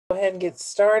Go ahead and get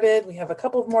started. We have a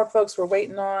couple of more folks we're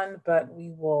waiting on, but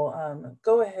we will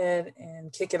go ahead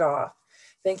and kick it off.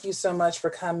 Thank you so much for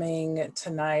coming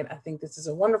tonight. I think this is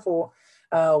a wonderful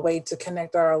way to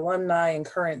connect our alumni and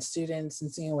current students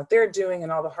and seeing what they're doing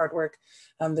and all the hard work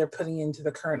they're putting into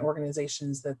the current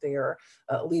organizations that they are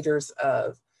leaders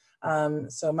of.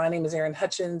 So my name is Erin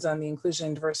Hutchins. I'm the Inclusion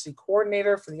and Diversity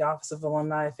Coordinator for the Office of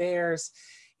Alumni Affairs.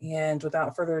 And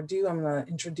without further ado, I'm going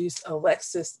to introduce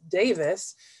Alexis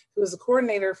Davis, who is the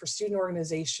coordinator for student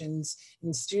organizations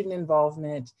and student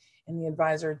involvement and the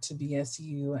advisor to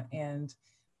BSU. And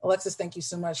Alexis, thank you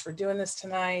so much for doing this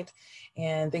tonight.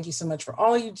 And thank you so much for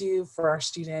all you do for our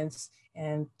students.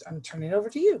 And I'm turning it over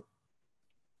to you.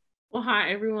 Well,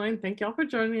 hi everyone. Thank y'all for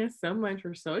joining us so much.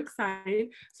 We're so excited.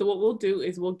 So what we'll do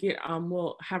is we'll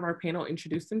have our panel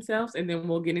introduce themselves and then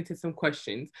we'll get into some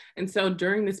questions. And so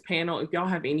during this panel, if y'all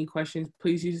have any questions,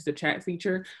 please use the chat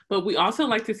feature. But we also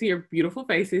like to see your beautiful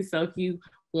faces. So if you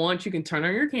want, you can turn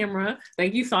on your camera.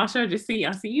 Thank you, Sasha. I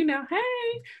see you now.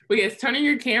 Hey. But yes, turn on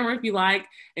your camera if you like.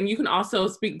 And you can also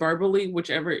speak verbally,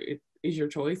 whichever is your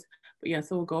choice. But yeah,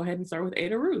 so we'll go ahead and start with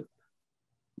Ada Ruth.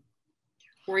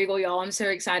 War Eagle, y'all, I'm so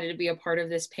excited to be a part of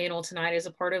this panel tonight as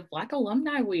a part of Black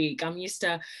Alumni Week. I'm used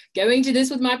to going to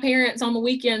this with my parents on the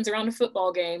weekends around a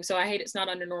football game, so I hate it's not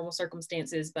under normal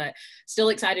circumstances, but still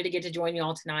excited to get to join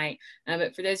y'all tonight.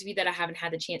 But for those of you that I haven't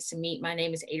had the chance to meet, my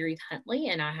name is Ada Ruth Huntley,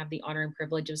 and I have the honor and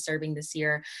privilege of serving this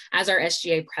year as our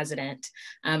SGA president.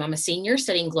 I'm a senior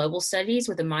studying global studies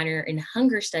with a minor in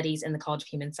hunger studies in the College of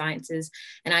Human Sciences,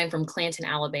 and I'm from Clanton,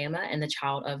 Alabama, and the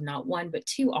child of not one, but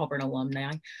two Auburn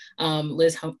alumni,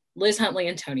 Liz Huntley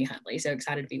and Tony Huntley. So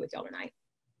excited to be with y'all tonight.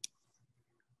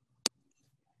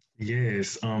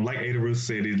 Yes, like Ada Ruth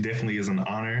said, it definitely is an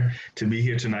honor to be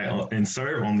here tonight and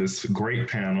serve on this great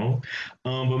panel.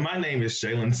 But my name is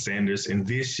Jalen Sanders, and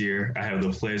this year I have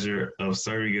the pleasure of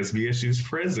serving as BSU's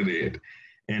president.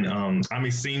 And I'm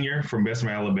a senior from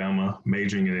Bessemer, Alabama,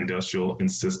 majoring in industrial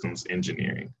and systems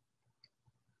engineering.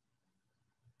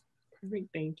 Perfect,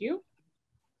 thank you.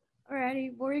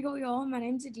 Alrighty, War Eagle, y'all. My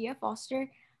name is Adia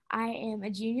Foster. I am a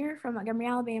junior from Montgomery,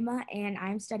 Alabama, and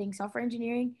I'm studying software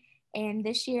engineering. And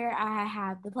this year, I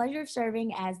have the pleasure of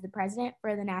serving as the president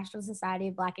for the National Society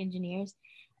of Black Engineers.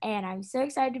 And I'm so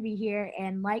excited to be here.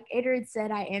 And like Ada said,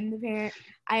 I am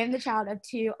the child of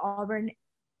two Auburn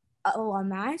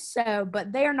alumni.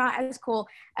 But they are not as cool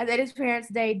as Ada's parents.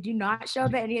 They do not show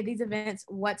up at any of these events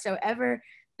whatsoever.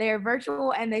 They are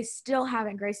virtual, and they still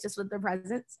haven't graced us with their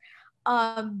presence.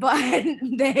 But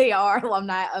they are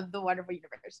alumni of the wonderful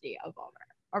University of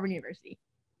Auburn University.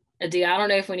 Adia, I don't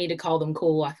know if we need to call them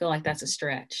cool. I feel like that's a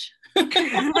stretch.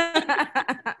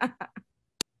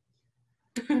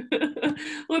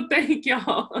 Well, thank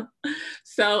y'all.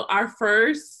 So our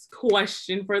first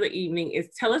question for the evening is,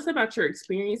 tell us about your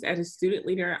experience as a student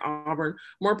leader at Auburn,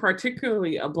 more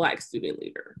particularly a Black student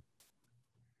leader.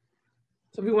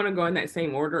 So if we want to go in that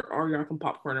same order, or y'all can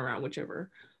popcorn around,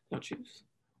 whichever y'all choose.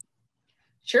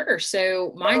 Sure.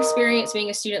 So my experience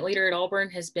being a student leader at Auburn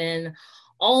has been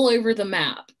all over the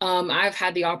map. I've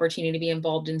had the opportunity to be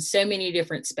involved in so many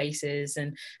different spaces,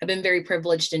 and I've been very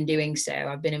privileged in doing so.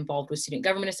 I've been involved with Student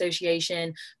Government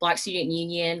Association, Black Student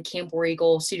Union, Camp War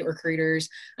Eagle, Student Recruiters,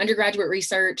 undergraduate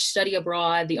research, study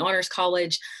abroad, the Honors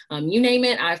College, you name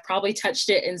it, I've probably touched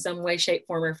it in some way, shape,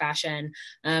 form, or fashion.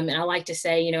 And I like to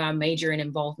say, you know, I major in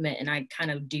involvement and I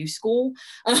kind of do school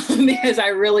because I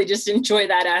really just enjoy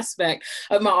that aspect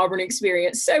of my Auburn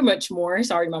experience so much more.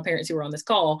 Sorry to my parents who were on this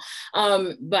call.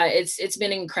 But it's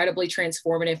been incredibly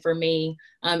transformative for me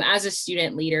as a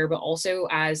student leader, but also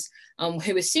as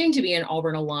who is soon to be an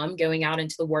Auburn alum, going out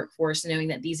into the workforce, knowing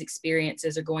that these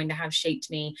experiences are going to have shaped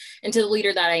me into the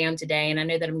leader that I am today. And I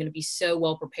know that I'm going to be so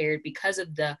well prepared because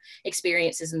of the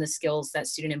experiences and the skills that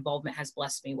student involvement has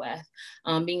blessed me with.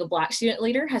 Being a Black student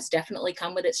leader has definitely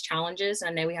come with its challenges.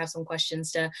 I know we have some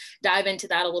questions to dive into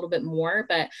that a little bit more,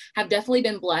 but have definitely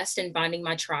been blessed in finding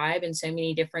my tribe and so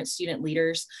many different student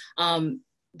leaders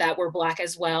that were Black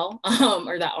as well,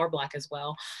 or that are Black as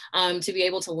well, to be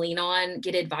able to lean on,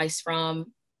 get advice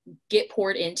from, get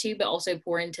poured into, but also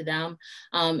pour into them,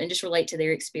 and just relate to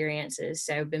their experiences.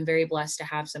 So I've been very blessed to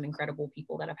have some incredible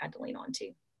people that I've had to lean on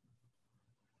to.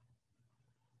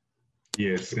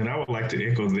 Yes, and I would like to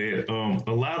echo that.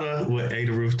 A lot of what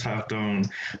Ada Ruth talked on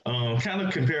kind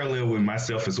of can parallel with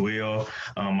myself as well.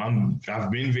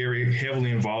 I've been very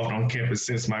heavily involved on campus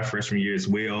since my freshman year as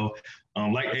well.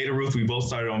 Like Ada Ruth, we both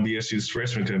started on BSU's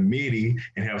freshman committee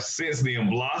and have since then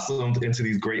blossomed into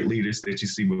these great leaders that you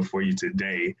see before you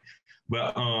today.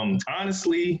 But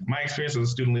honestly, my experience as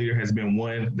a student leader has been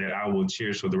one that I will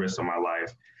cherish for the rest of my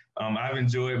life. I've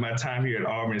enjoyed my time here at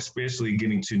Auburn, especially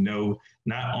getting to know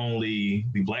not only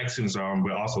the Black students at Auburn,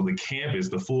 but also the campus,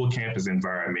 the full campus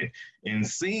environment, and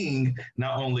seeing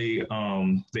not only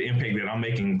the impact that I'm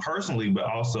making personally, but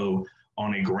also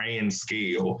on a grand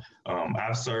scale.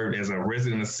 I've served as a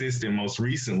resident assistant most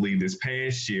recently this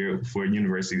past year for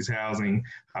University's Housing.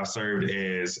 I've served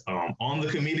as on the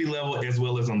committee level as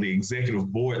well as on the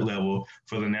executive board level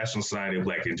for the National Society of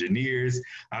Black Engineers.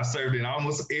 I've served in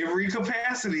almost every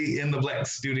capacity in the Black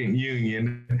Student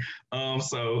Union.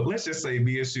 So let's just say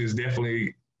BSU is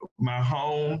definitely my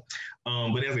home.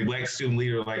 But as a Black student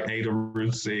leader, like Ada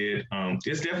Ruth said,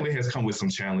 it definitely has come with some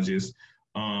challenges.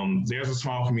 There's a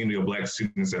small community of Black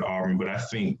students at Auburn, but I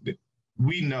think that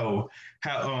we know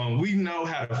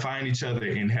how to find each other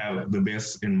and have the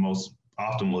best and most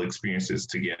optimal experiences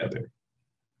together.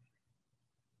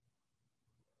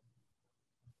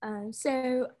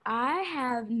 So I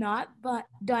have not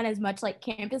done as much like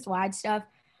campus-wide stuff.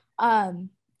 Kind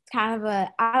of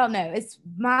I don't know. It's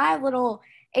my little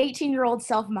 18-year-old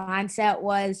self mindset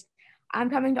was, I'm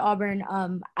coming to Auburn.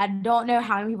 I don't know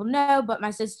how many people know, but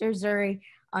my sister Zuri,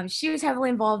 she was heavily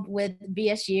involved with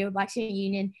BSU, Black Student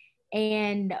Union,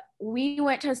 and we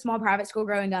went to a small private school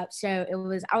growing up. So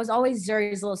I was always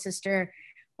Zuri's little sister,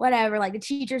 whatever. Like the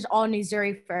teachers all knew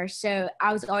Zuri first, so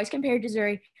I was always compared to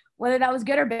Zuri, whether that was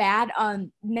good or bad.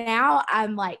 Now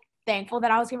I'm like thankful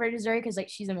that I was compared to Zuri because like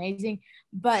she's amazing.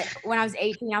 But when I was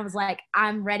 18, I was like,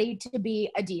 I'm ready to be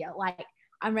Adia. Like,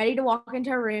 I'm ready to walk into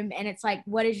a room and it's like,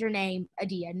 what is your name?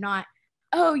 Adia, not,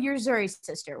 oh, you're Zuri's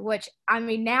sister, which I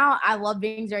mean, now I love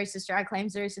being Zuri's sister. I claim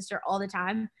Zuri's sister all the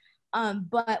time.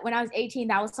 But when I was 18,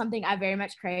 that was something I very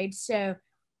much craved. So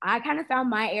I kind of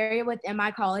found my area within my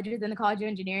college, within the College of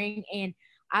Engineering, and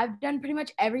I've done pretty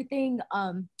much everything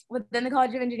within the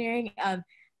College of Engineering. I'm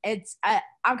kind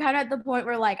of at the point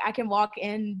where like I can walk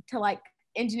into like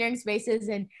engineering spaces,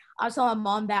 and I was telling my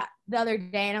mom that the other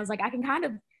day, and I was like, I can kind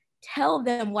of tell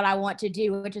them what I want to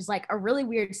do, which is like a really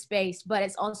weird space, but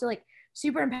it's also like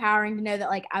super empowering to know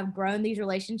that like I've grown these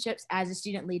relationships as a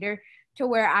student leader to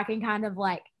where I can kind of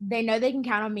like, they know they can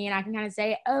count on me, and I can kind of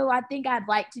say, oh, I think I'd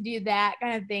like to do that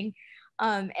kind of thing.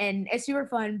 And it's super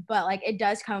fun, but like it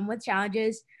does come with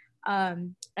challenges.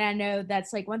 And I know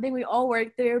that's like one thing we all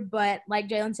work through, but like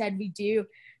Jalen said, we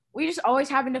just always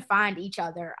having to find each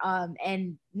other.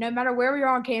 And no matter where we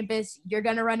are on campus, you're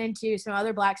going to run into some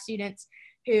other Black students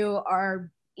who are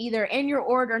either in your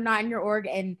org or not in your org,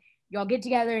 and y'all get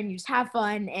together and you just have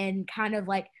fun and kind of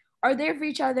like are there for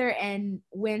each other. And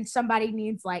when somebody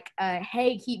needs like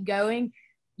hey, keep going,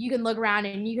 you can look around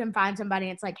and you can find somebody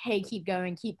and it's like, hey, keep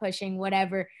going, keep pushing,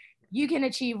 whatever, you can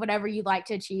achieve whatever you'd like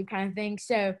to achieve kind of thing.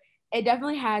 So it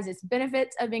definitely has its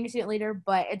benefits of being a student leader,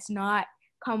 but it's not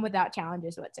come without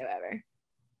challenges whatsoever.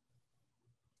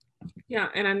 Yeah,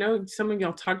 and I know some of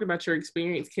y'all talked about your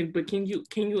experience, but can you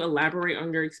elaborate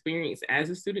on your experience as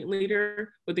a student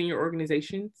leader within your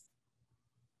organizations?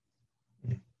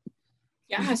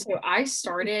 Yeah, so I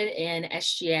started in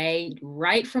SGA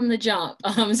right from the jump.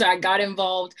 So I got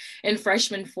involved in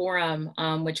Freshman Forum,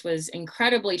 which was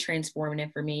incredibly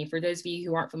transformative for me. For those of you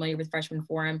who aren't familiar with Freshman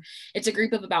Forum, it's a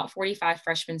group of about 45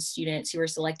 freshman students who are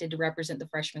selected to represent the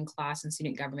freshman class in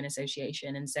Student Government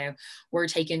Association. And so we're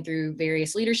taken through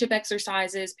various leadership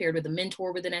exercises paired with a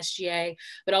mentor within SGA,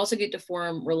 but also get to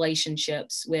form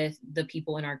relationships with the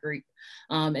people in our group.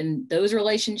 And those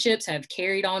relationships have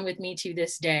carried on with me to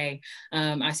this day.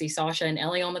 I see Sasha and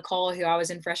Ellie on the call, who I was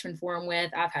in Freshman Forum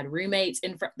with. I've had roommates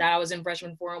that I was in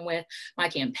Freshman Forum with. My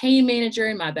campaign manager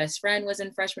and my best friend was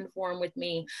in Freshman Forum with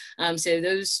me. So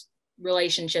those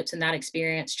relationships and that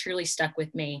experience truly stuck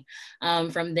with me.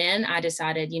 From then, I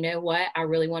decided, you know what, I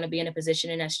really want to be in a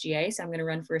position in SGA, so I'm going to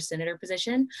run for a senator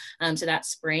position. So that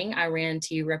spring, I ran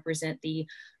to represent the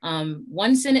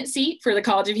one Senate seat for the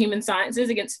College of Human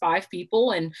Sciences against 5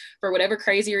 people. And for whatever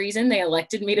crazy reason, they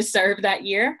elected me to serve that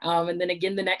year. And then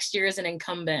again, the next year as an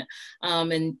incumbent.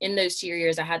 And in those 2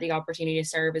 years, I had the opportunity to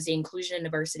serve as the Inclusion and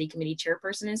Diversity Committee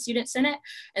Chairperson in Student Senate.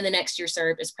 And the next year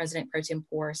served as President Pro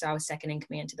Tempore. So I was second in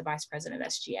command to the Vice President of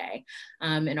SGA.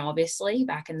 And obviously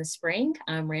back in the spring,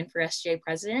 ran for SGA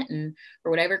president. And for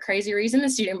whatever crazy reason, the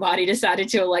student body decided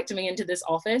to elect me into this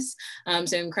office.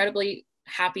 So incredibly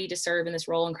happy to serve in this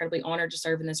role, incredibly honored to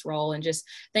serve in this role, and just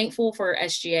thankful for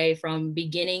SGA from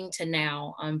beginning to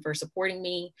now for supporting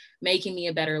me, making me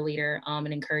a better leader,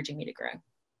 and encouraging me to grow.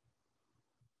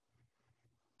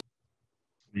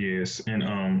 Yes, and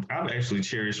I've actually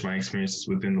cherished my experiences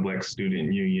within the Black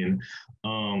Student Union.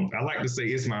 I like to say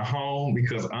it's my home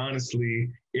because honestly,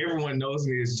 everyone knows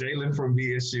me as Jalen from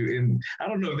BSU, and I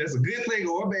don't know if that's a good thing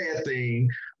or a bad thing,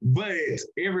 but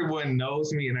everyone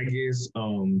knows me, and I guess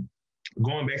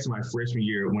going back to my freshman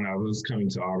year when I was coming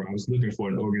to Auburn, I was looking for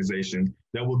an organization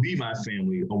that would be my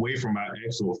family away from my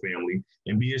actual family.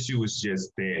 And BSU was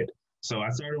just that. So I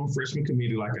started on freshman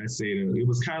committee, like I said, and it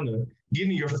was kind of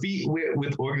getting your feet wet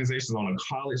with organizations on a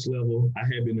college level. I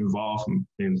had been involved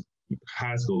in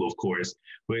high school, of course,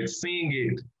 but seeing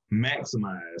it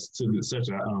maximized to such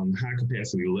a high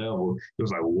capacity level, it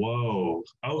was like, whoa,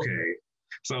 okay.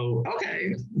 So,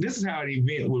 okay, this is how an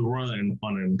event would run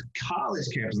on a college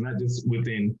campus, not just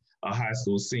within a high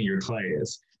school senior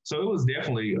class. So it was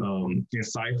definitely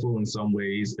insightful in some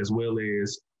ways, as well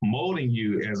as molding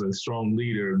you as a strong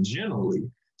leader generally.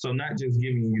 So not just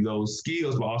giving you those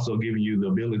skills, but also giving you the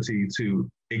ability to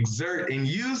exert and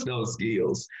use those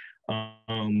skills.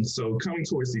 So coming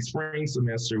towards the spring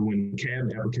semester when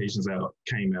cabinet applications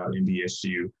came out in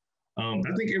BSU, I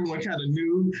think everyone kind of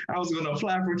knew I was going to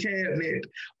apply for cabinet.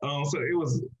 So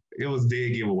it was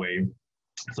dead giveaway.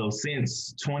 So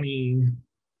since 2018,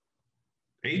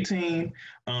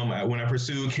 when I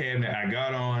pursued cabinet,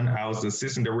 I was the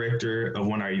assistant director of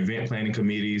one of our event planning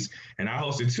committees, and I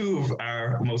hosted two of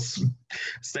our most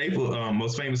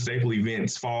famous staple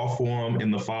events, Fall Forum in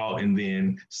the fall, and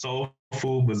then Soul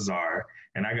Food Bazaar.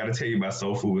 And I got to tell you about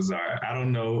Soul Food Bazaar. I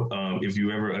don't know if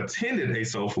you ever attended a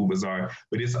Soul Food Bazaar,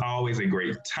 but it's always a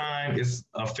great time. It's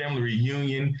a family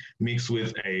reunion mixed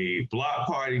with a block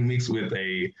party, mixed with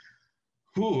a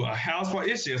house party.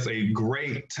 It's just a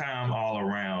great time all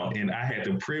around. And I had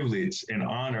the privilege and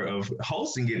honor of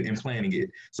hosting it and planning it.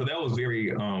 So that was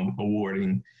very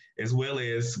rewarding, as well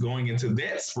as going into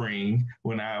that spring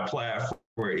when I applied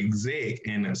for exec,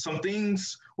 and some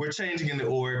things were changing in the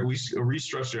org. We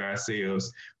restructured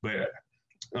ourselves, but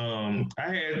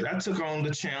I took on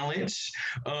the challenge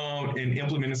and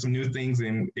implemented some new things,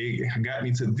 and it got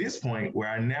me to this point where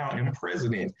I now am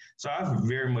president. So I've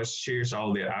very much cherished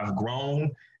all of that. I've grown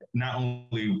not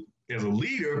only as a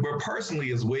leader, but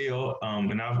personally as well.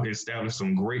 And I've established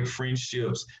some great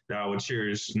friendships that I would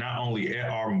cherish not only at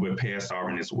Auburn, but past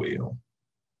Auburn as well.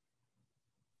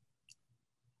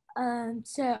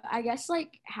 So I guess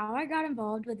like how I got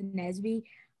involved with NSBE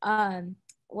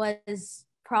was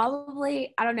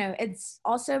probably, I don't know, it's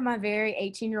also my very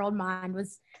 18-year-old mind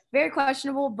was very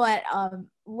questionable, but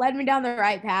led me down the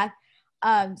right path.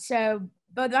 So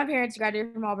both my parents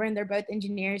graduated from Auburn. They're both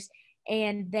engineers,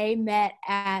 and they met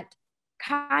for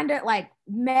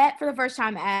the first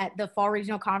time at the fall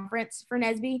regional conference for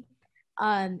NSBE.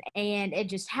 And it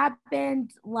just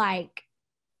happened like,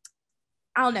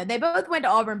 I don't know, they both went to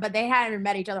Auburn, but they hadn't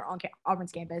met each other on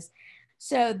Auburn's campus.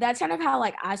 So that's kind of how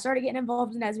like I started getting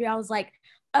involved in NSBE. I was like,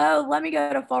 oh, let me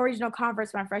go to fall regional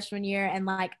conference my freshman year and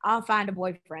like I'll find a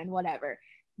boyfriend, whatever.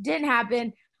 Didn't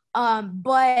happen.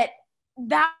 But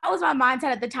that was my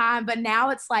mindset at the time. But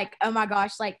now it's like, oh my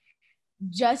gosh, like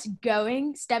just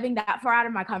stepping that far out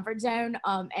of my comfort zone.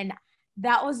 And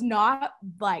that was not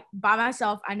like by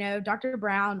myself. I know Dr.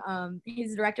 Brown,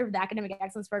 he's the director of the Academic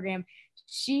Excellence Program.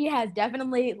 She has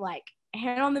definitely like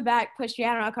hand on the back, pushed me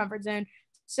out of my comfort zone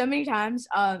so many times.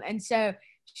 And so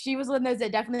she was one of those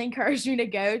that definitely encouraged me to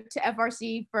go to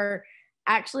FRC for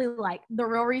actually like the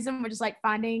real reason, which is like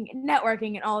finding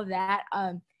networking and all of that.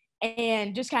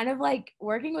 And just kind of like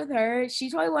working with her.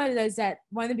 She's probably one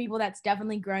of the people that's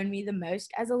definitely grown me the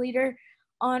most as a leader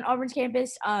on Auburn's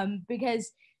campus.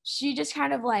 Because she just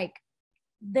kind of like,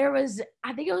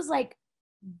 I think it was like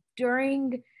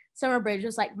during summer break,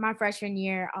 just like my freshman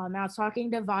year, I was talking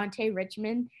to Vontae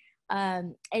Richmond,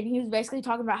 and he was basically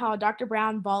talking about how Dr.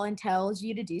 Brown volunteers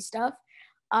you to do stuff.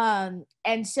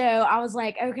 And so I was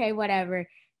like, okay, whatever.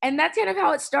 And that's kind of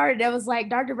how it started. It was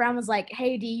like, Dr. Brown was like,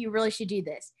 hey, D, you really should do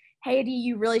this. Hey, D,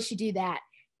 you really should do that.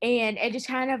 And it just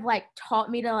kind of like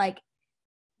taught me to like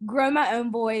grow my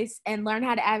own voice and learn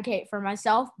how to advocate for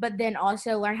myself, but then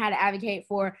also learn how to advocate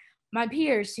for my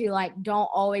peers who like don't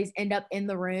always end up in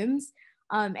the rooms.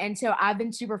 And so I've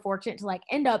been super fortunate to like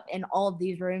end up in all of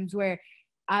these rooms where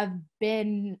I've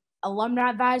been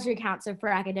Alumni Advisory Council for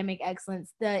Academic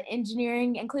Excellence, the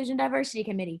Engineering Inclusion Diversity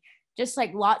Committee, just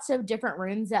like lots of different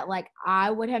rooms that like I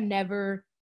would have never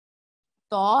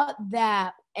thought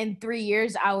that in 3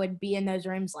 years I would be in those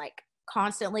rooms like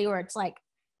constantly, where it's like,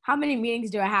 how many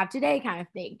meetings do I have today kind of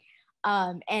thing.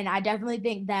 And I definitely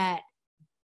think that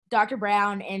Dr.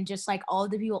 Brown and just like all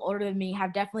of the people older than me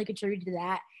have definitely contributed to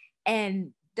that,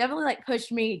 and definitely like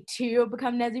pushed me to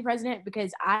become NSBE president,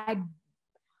 because I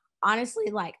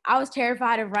honestly, like, I was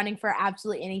terrified of running for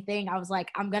absolutely anything. I was like,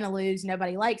 I'm going to lose.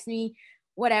 Nobody likes me,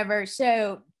 whatever.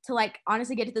 So to like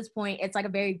honestly get to this point, it's like a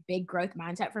very big growth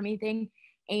mindset for me thing.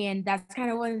 And that's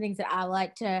kind of one of the things that I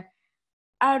like to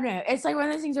I don't know. It's like one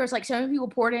of those things where it's like so many people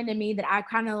poured into me that I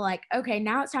kind of like, okay,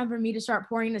 now it's time for me to start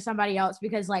pouring into somebody else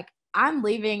because like I'm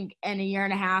leaving in a year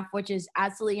and a half, which is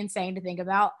absolutely insane to think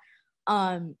about.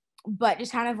 But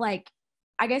just kind of like,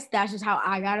 I guess that's just how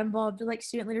I got involved with like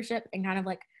student leadership and kind of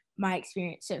like my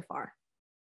experience so far.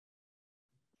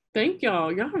 Thank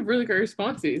y'all. Y'all have really great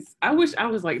responses. I wish I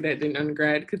was like that in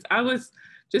undergrad because I was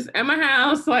just at my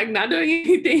house, like not doing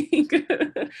anything.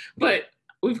 But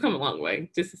we've come a long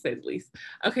way, just to say the least.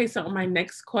 Okay, so my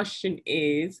next question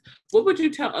is, what would you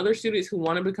tell other students who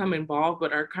want to become involved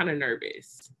but are kind of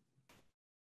nervous?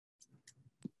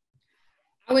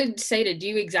 I would say to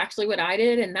do exactly what I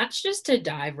did, and that's just to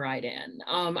dive right in.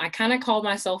 I kind of called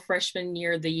myself freshman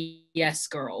year the yes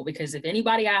girl, because if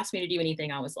anybody asked me to do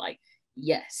anything, I was like,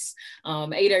 yes.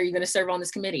 Ada, are you going to serve on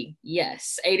this committee?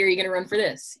 Yes. Ada, are you going to run for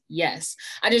this? Yes.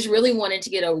 I just really wanted to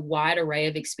get a wide array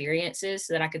of experiences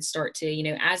so that I could start to, you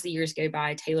know, as the years go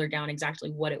by, tailor down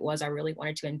exactly what it was I really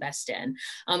wanted to invest in.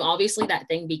 Obviously that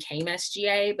thing became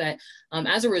SGA, but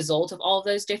as a result of all of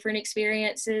those different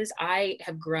experiences, I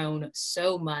have grown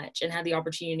so much and had the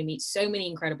opportunity to meet so many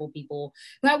incredible people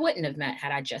who I wouldn't have met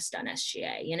had I just done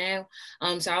SGA, you know?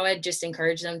 So I would just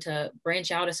encourage them to branch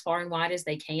out as far and wide as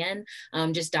they can.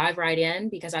 Just dive right in,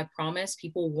 because I promise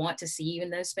people want to see you in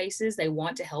those spaces. They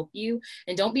want to help you,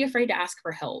 and don't be afraid to ask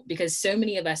for help, because so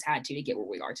many of us had to get where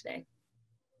we are today.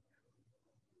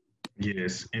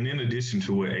 Yes, and in addition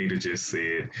to what Ada just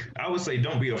said, I would say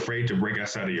don't be afraid to break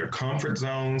outside of your comfort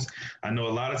zones. I know a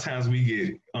lot of times we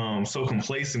get so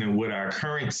complacent in what our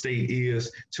current state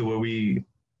is to where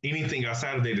anything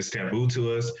outside of that is taboo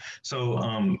to us.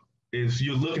 So if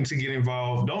you're looking to get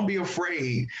involved, don't be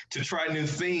afraid to try new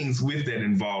things with that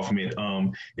involvement.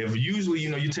 If usually,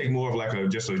 you take more of like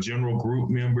just a general group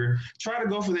member, try to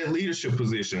go for that leadership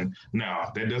position.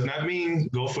 Now, that does not mean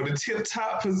go for the tip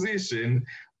top position,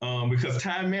 because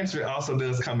time management also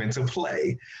does come into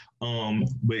play.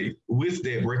 But with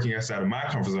that, breaking outside of my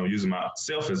comfort zone, using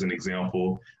myself as an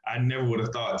example, I never would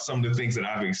have thought some of the things that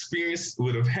I've experienced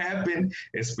would have happened,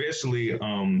 especially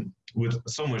with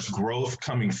so much growth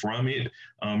coming from it.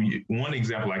 One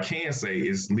example I can say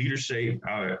is leadership.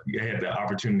 I had the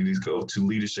opportunity to go to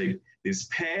leadership this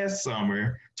past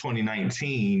summer,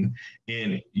 2019,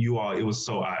 and it was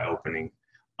so eye-opening.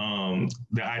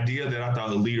 The idea that I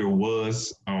thought a leader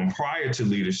was prior to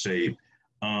leadership,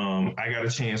 I got a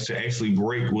chance to actually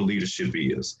break what leadership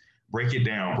is, break it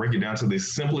down to the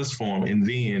simplest form, and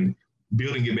then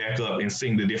building it back up and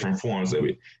seeing the different forms of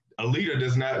it. A leader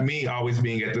does not mean always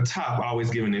being at the top, always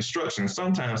giving instructions.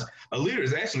 Sometimes a leader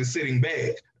is actually sitting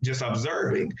back, just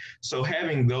observing. So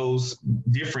having those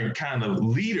different kind of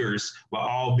leaders while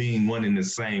all being one and the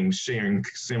same, sharing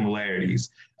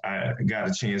similarities, I got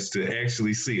a chance to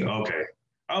actually see, okay,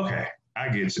 I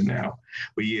get you now.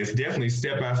 But yes, definitely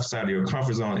step outside of your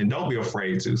comfort zone and don't be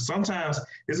afraid to. Sometimes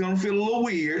it's gonna feel a little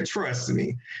weird, trust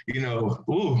me,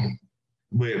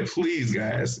 but please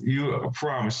guys, I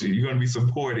promise you, you're gonna be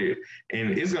supported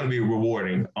and it's gonna be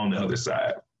rewarding on the other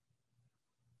side.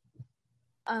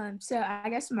 So I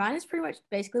guess mine is pretty much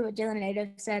basically what Jalen and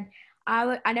Ada said.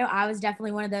 I know I was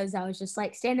definitely one of those that was just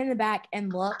like stand in the back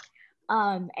and look.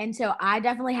 And so I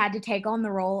definitely had to take on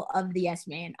the role of the yes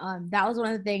man. That was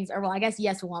one of the things, or well, I guess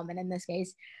yes woman in this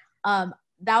case.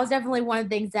 That was definitely one of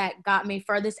the things that got me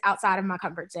furthest outside of my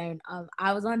comfort zone.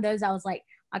 I was one of those, I was like,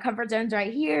 my comfort zone's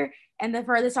right here, and the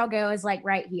furthest I'll go is like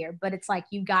right here. But it's like,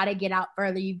 you got to get out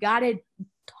further. You got to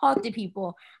talk to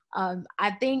people.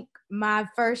 I think my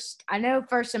first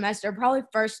semester, probably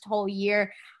first whole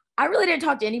year, I really didn't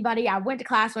talk to anybody. I went to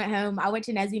class, went home. I went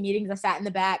to NESB meetings. I sat in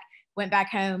the back, went back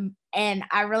home, and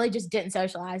I really just didn't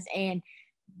socialize. And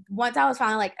once I was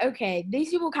finally like, okay, these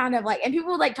people kind of like, and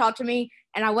people would like talk to me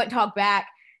and I wouldn't talk back.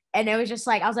 And it was just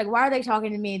like, I was like, why are they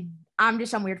talking to me? I'm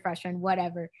just some weird freshman,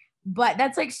 whatever. But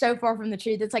that's like so far from the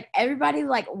truth. It's like everybody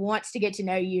like wants to get to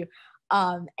know you.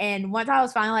 And once I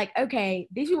was finally like, okay,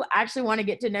 these people actually want to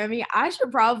get to know me, I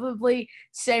should probably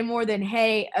say more than,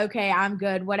 hey, okay, I'm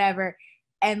good, whatever.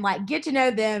 And like get to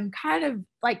know them, kind of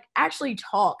like actually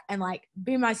talk and like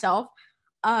be myself.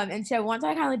 And so once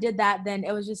I kind of did that, then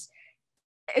it was just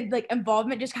like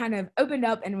involvement just kind of opened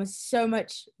up and was so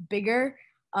much bigger.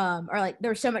 Or like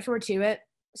there was so much more to it.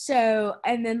 So,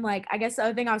 and then like, I guess the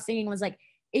other thing I was thinking was like,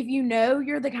 if you know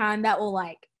you're the kind that will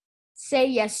like say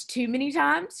yes too many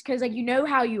times, because like you know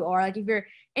how you are, like if you're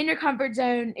in your comfort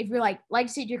zone, if you're like to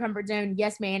sit in your comfort zone,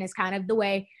 yes man is kind of the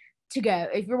way to go.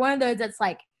 If you're one of those that's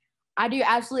like, I do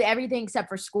absolutely everything except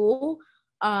for school,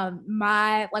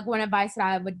 my like one advice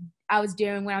that I was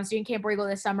doing when I was doing Camp Regal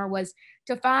this summer was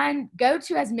to go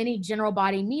to as many general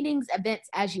body meetings, events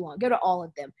as you want, go to all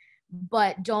of them,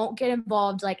 but don't get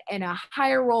involved like in a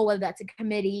higher role, whether that's a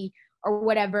committee or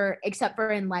whatever, except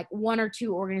for in like 1 or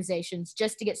 2 organizations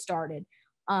just to get started.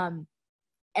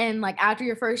 And like after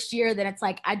your first year, then it's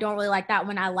like, I don't really like that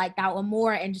one. I like that one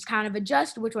more, and just kind of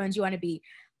adjust which ones you want to be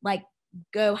like,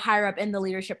 go higher up in the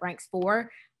leadership ranks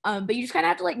for. But you just kind of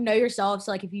have to like know yourself.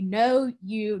 So like if you know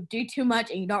you do too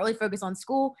much and you don't really focus on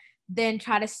school, then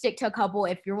try to stick to a couple.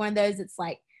 If you're one of those, it's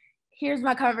like, here's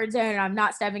my comfort zone and I'm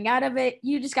not stepping out of it.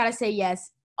 You just got to say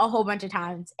yes a whole bunch of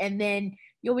times, and then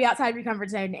you'll be outside of your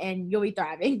comfort zone and you'll be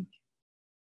thriving.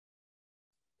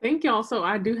 Thank y'all. So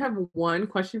I do have one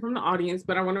question from the audience,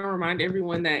 but I want to remind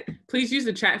everyone that please use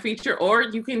the chat feature, or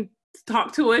you can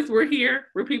talk to us. We're here.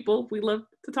 We're people. We love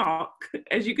to talk,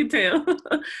 as you can tell.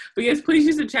 But yes, please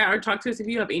use the chat or talk to us if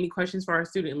you have any questions for our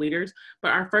student leaders.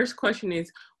 But our first question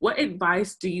is, what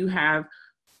advice do you have?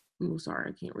 Oh,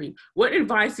 sorry, I can't read. What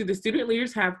advice do the student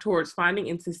leaders have towards finding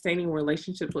and sustaining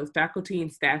relationships with faculty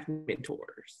and staff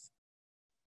mentors?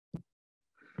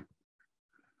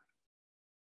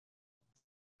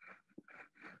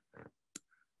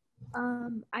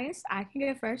 I guess I can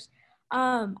go first.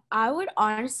 I would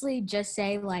honestly just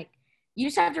say, like, you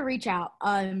just have to reach out.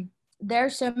 There are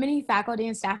so many faculty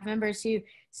and staff members who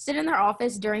sit in their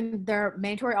office during their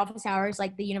mandatory office hours,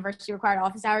 like the university required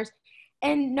office hours,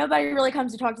 and nobody really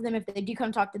comes to talk to them. If they do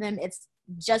come talk to them, it's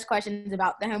just questions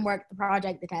about the homework, the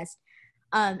project, the test.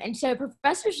 And so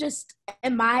professors, just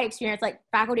in my experience, like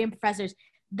faculty and professors,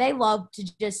 they love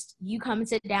to just, you come and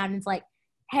sit down and it's like,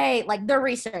 hey, like their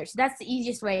research. That's the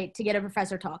easiest way to get a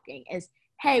professor talking is,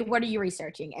 hey, what are you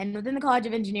researching? And within the College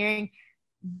of Engineering,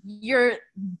 they're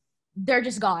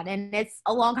just gone. And it's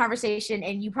a long conversation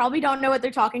and you probably don't know what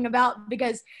they're talking about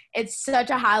because it's such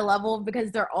a high level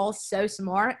because they're all so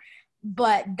smart.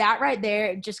 But that right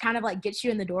there just kind of like gets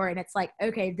you in the door, and it's like,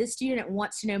 okay, this student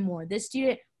wants to know more. This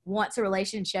student wants a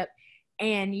relationship.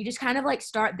 And you just kind of like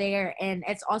start there. And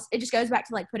it's also, it just goes back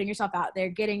to like putting yourself out there,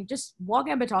 just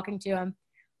walking up and talking to them.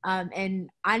 And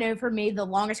I know for me, the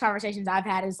longest conversations I've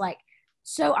had is like,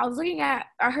 so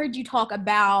I heard you talk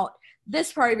about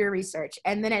this part of your research.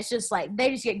 And then it's just like,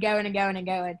 they just get going and going and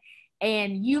going.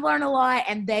 And you learn a lot,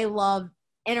 and they love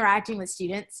interacting with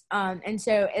students. And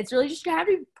so it's really just have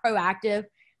to be proactive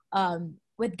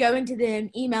with going to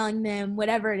them, emailing them,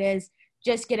 whatever it is,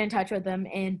 just get in touch with them.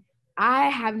 And I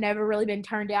have never really been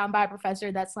turned down by a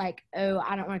professor that's like, oh,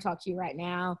 I don't want to talk to you right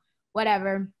now,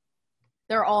 whatever.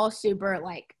 They're all super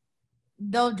like,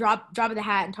 they'll drop of the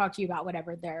hat and talk to you about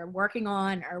whatever they're working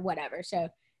on or whatever. So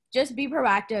just be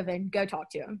proactive and go talk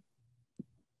to them.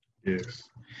 Yes.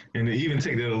 And to even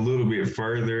take that a little bit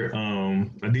further,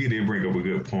 Adia did bring up a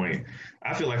good point.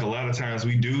 I feel like a lot of times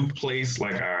we do place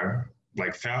like our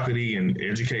faculty and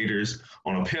educators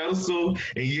on a pedestal,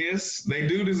 and yes, they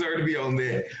do deserve to be on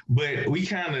that, but we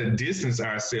kind of distance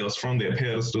ourselves from that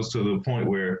pedestal to the point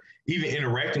where even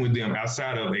interacting with them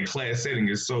outside of a class setting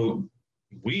is so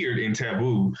weird and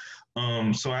taboo.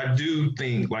 So I do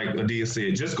think, like Adia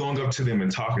said, just going up to them and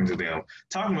talking to them,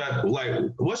 talking about like,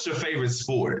 what's your favorite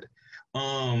sport?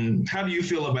 How do you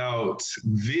feel about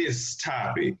this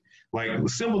topic? Like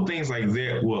simple things like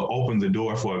that will open the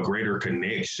door for a greater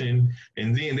connection.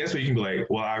 And then that's where you can be like,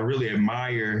 well, I really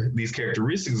admire these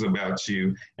characteristics about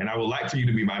you, and I would like for you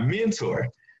to be my mentor.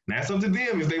 And that's up to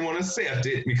them if they want to accept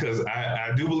it, because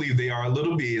I do believe they are a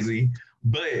little busy,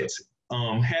 but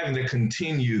having that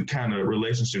continued kind of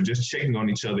relationship, just checking on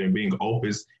each other and being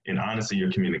open and honest in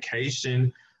your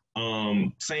communication,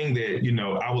 saying that, you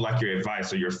know, I would like your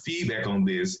advice or your feedback on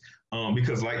this,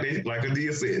 because like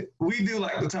Adia said, we do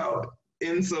like to talk,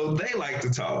 and so they like to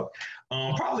talk,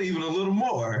 probably even a little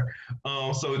more.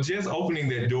 So just opening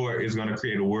that door is going to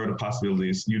create a world of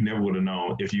possibilities you never would have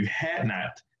known if you had not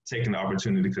taken the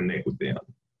opportunity to connect with them.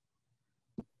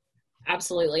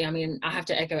 Absolutely. I mean, I have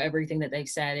to echo everything that they've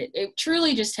said. It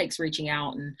truly just takes reaching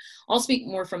out, and I'll speak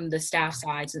more from the staff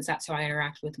side since that's who I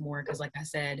interact with more, because like I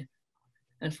said,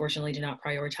 unfortunately do not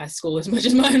prioritize school as much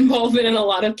as my involvement in a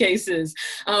lot of cases.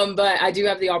 But I do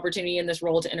have the opportunity in this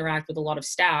role to interact with a lot of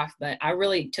staff, but I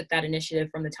really took that initiative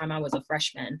from the time I was a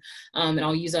freshman. And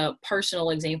I'll use a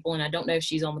personal example, and I don't know if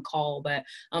she's on the call, but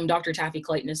Dr. Taffy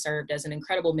Clayton has served as an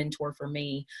incredible mentor for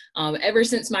me. Ever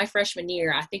since my freshman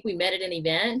year, I think we met at an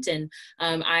event, and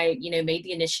I, made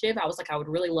the initiative. I was like, I would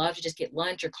really love to just get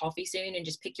lunch or coffee soon and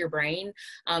just pick your brain.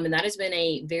 And that has been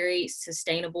a very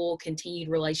sustainable, continued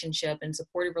relationship and support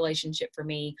supportive relationship for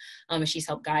me. She's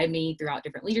helped guide me throughout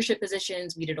different leadership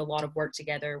positions. We did a lot of work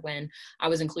together when I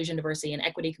was Inclusion, Diversity, and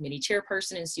Equity Committee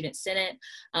Chairperson in Student Senate.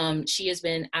 She has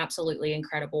been absolutely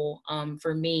incredible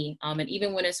for me. And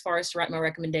even went as far as to write my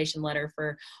recommendation letter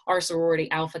for our sorority,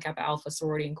 Alpha Kappa Alpha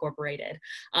Sorority Incorporated.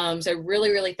 So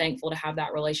really, really thankful to have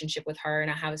that relationship with her.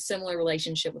 And I have a similar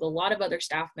relationship with a lot of other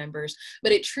staff members,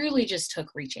 but it truly just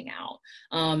took reaching out.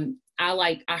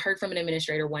 I heard from an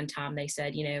administrator one time, they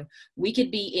said, you know, we could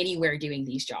be anywhere doing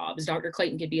these jobs. Dr.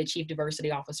 Clayton could be a chief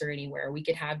diversity officer anywhere. We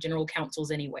could have general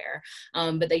counsels anywhere,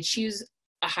 but they choose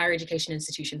a higher education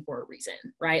institution for a reason,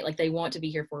 right? Like they want to be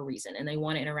here for a reason and they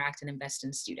want to interact and invest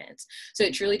in students. So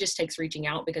it truly just takes reaching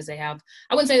out because they have,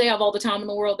 I wouldn't say they have all the time in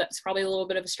the world. That's probably a little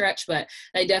bit of a stretch, but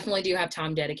they definitely do have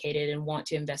time dedicated and want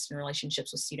to invest in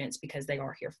relationships with students because they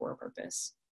are here for a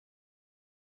purpose.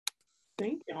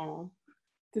 Thank y'all.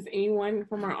 Does anyone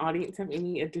from our audience have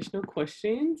any additional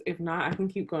questions? If not, I can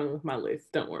keep going with my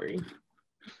list. Don't worry.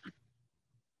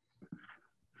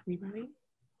 Anybody?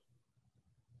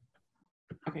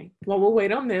 Okay, well, we'll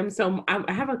wait on them. So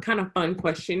I have a kind of fun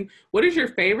question. What is your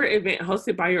favorite event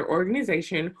hosted by your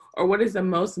organization, or what is the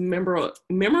most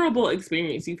memorable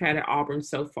experience you've had at Auburn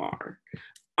so far?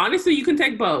 Honestly, you can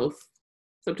take both.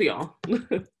 It's up to y'all.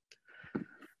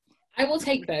 I will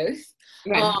take both.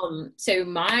 Okay. So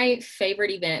my favorite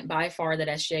event by far that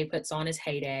SGA puts on is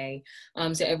Heyday.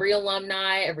 So every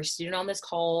alumni, every student on this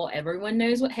call, everyone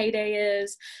knows what Heyday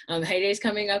is. Heyday is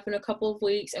coming up in a couple of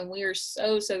weeks and we are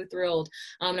so thrilled.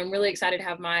 I'm really excited to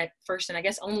have my first and I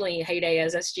guess only Heyday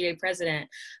as SGA president.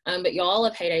 But y'all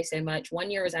love Heyday so much.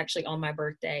 One year was actually on my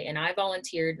birthday and I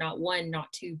volunteered not 1,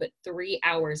 not 2, but 3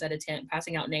 hours at a tent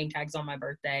passing out name tags on my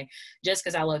birthday just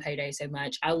because I love Heyday so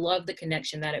much. I love the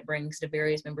connection that it brings to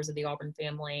various members of the Auburn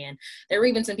family, and there were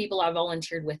even some people I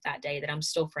volunteered with that day that I'm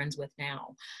still friends with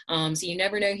now. So you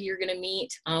never know who you're going to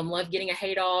meet. Love getting a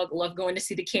hay dog, love going to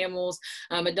see the camels.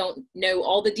 I don't know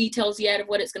all the details yet of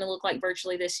what it's going to look like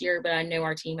virtually this year, but I know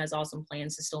our team has awesome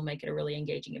plans to still make it a really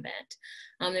engaging event.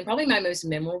 And probably my most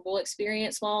memorable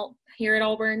experience while here at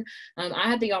Auburn, I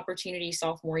had the opportunity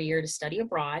sophomore year to study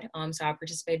abroad. So I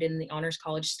participated in the Honors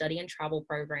College Study and Travel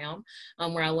Program,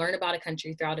 where I learn about a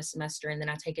country throughout a semester, and then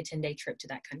I take a 10-day trip to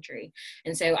that country.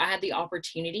 And so I had the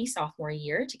opportunity sophomore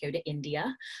year to go to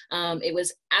India. It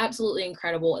was absolutely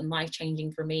incredible and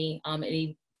life-changing for me.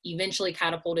 It eventually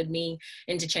catapulted me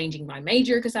into changing my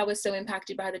major because I was so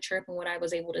impacted by the trip and what I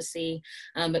was able to see,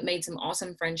 but made some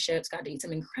awesome friendships, got to eat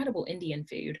some incredible Indian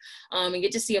food, and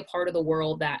get to see a part of the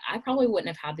world that I probably wouldn't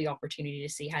have had the opportunity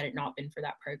to see had it not been for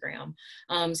that program.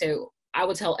 So I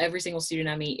would tell every single student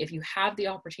I meet, if you have the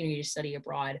opportunity to study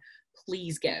abroad,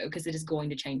 please go because it is going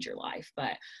to change your life.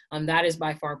 But that is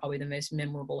by far probably the most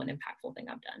memorable and impactful thing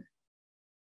I've done.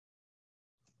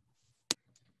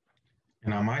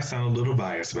 And I might sound a little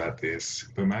biased about this,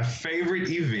 but my favorite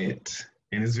event,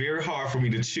 and it's very hard for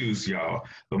me to choose, y'all,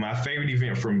 but my favorite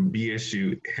event from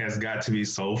BSU has got to be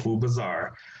Soul Food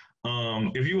Bazaar.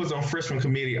 If you was on freshman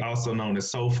committee, also known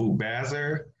as Soul Food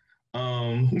Bazaar,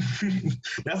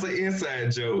 that's an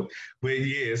inside joke, but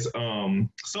yes,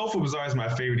 Soul Food Bazaar is my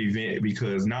favorite event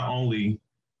because not only,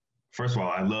 first of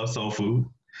all, I love soul food.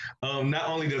 Not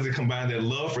only does it combine that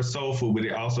love for soul food, but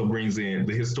it also brings in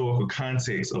the historical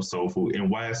context of soul food and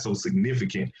why it's so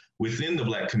significant within the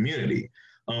Black community.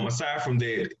 Aside from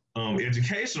that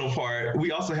educational part,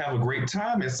 we also have a great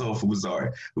time at Soul Food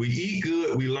Bazaar. We eat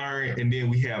good, we learn, and then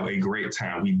we have a great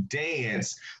time. We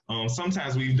dance.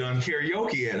 Sometimes we've done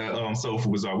karaoke at Soul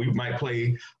Food Bazaar. We might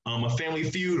play a family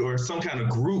feud or some kind of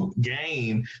group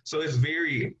game. So it's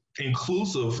very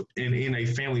inclusive in a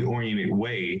family-oriented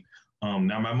way.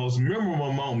 Now, my most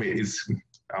memorable moment is,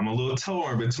 I'm a little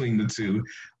torn between the two.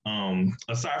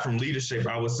 Aside from leadership,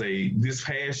 I would say this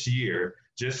past year,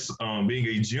 just being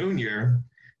a junior,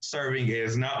 serving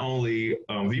as not only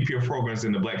VP of Programs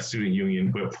in the Black Student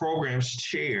Union, but Programs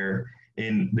Chair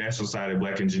in National Society of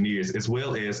Black Engineers, as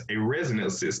well as a resident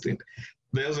assistant.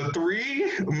 Those are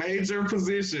 3 major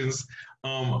positions,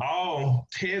 all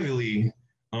heavily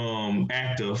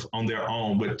active on their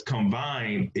own, but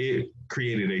combined, it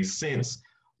created a sense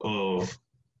of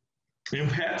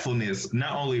impactfulness,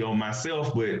 not only on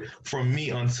myself, but from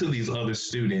me onto these other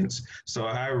students. So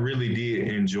I really did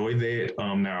enjoy that.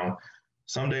 Now,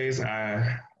 some days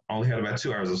I only had about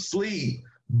 2 hours of sleep,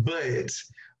 but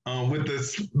with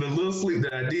the little sleep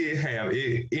that I did have,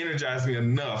 it energized me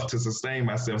enough to sustain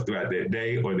myself throughout that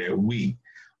day or that week.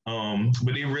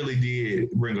 But it really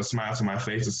did bring a smile to my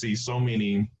face to see so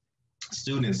many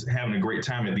students having a great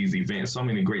time at these events, so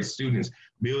many great students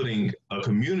building a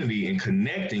community and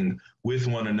connecting with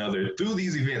one another through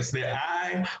these events that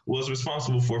I was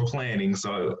responsible for planning.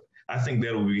 So I think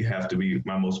that will have to be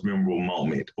my most memorable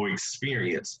moment or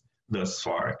experience thus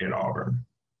far at Auburn.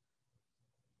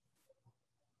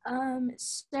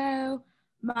 So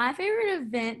my favorite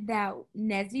event that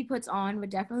NESB puts on would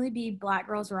definitely be Black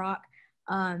Girls Rock.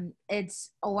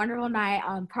 It's a wonderful night.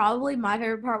 Probably my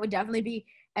favorite part would definitely be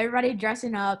everybody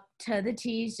dressing up to the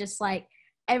T's, just like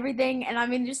everything. And I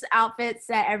mean, just the outfits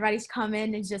that everybody's come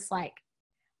in is just like,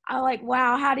 I'm like,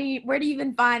 wow, where do you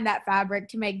even find that fabric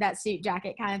to make that suit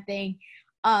jacket kind of thing?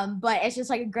 But it's just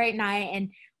like a great night, and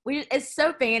it's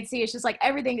so fancy. It's just like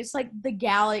everything. It's like the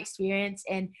gala experience,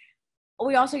 and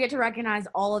we also get to recognize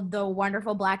all of the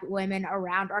wonderful Black women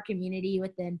around our community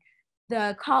within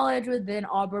the college, within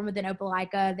Auburn, within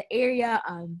Opelika, the area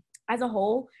as a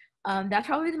whole. That's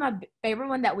probably my favorite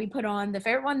one that we put on. The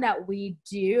favorite one that we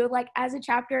do like as a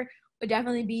chapter would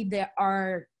definitely be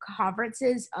our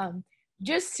conferences.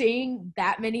 Just seeing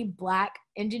that many Black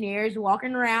engineers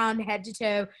walking around head to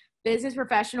toe, business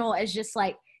professional, is just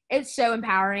like, it's so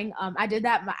empowering. I did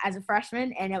that as a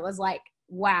freshman, and it was like,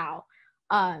 wow.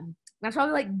 That's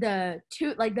probably like the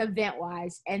event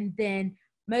wise. And then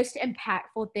most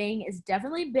impactful thing has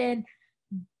definitely been,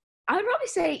 I would probably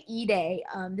say E-Day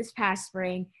this past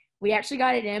spring. We actually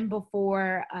got it in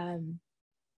before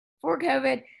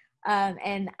COVID.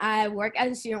 And I work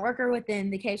as a student worker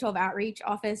within the K-12 outreach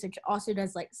office, which also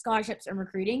does like scholarships and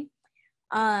recruiting.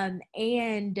 And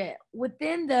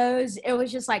within those, it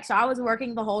was just like, so I was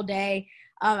working the whole day.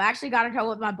 I actually got in trouble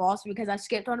with my boss because I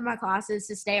skipped one of my classes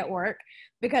to stay at work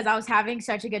because I was having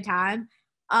such a good time.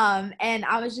 And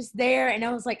I was just there, and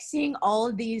I was like seeing all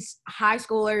of these high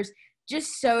schoolers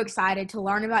just so excited to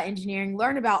learn about engineering,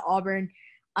 learn about Auburn.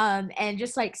 And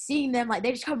just like seeing them, like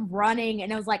they just come running,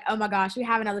 and it was like, oh my gosh, we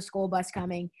have another school bus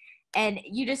coming. And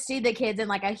you just see the kids in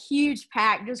like a huge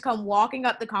pack just come walking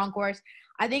up the concourse.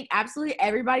 I think absolutely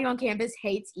everybody on campus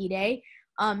hates E-Day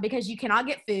because you cannot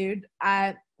get food.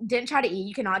 I didn't try to eat.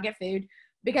 You cannot get food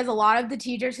because a lot of the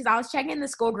teachers, because I was checking the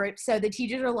school groups, so the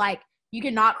teachers are like, you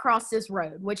cannot cross this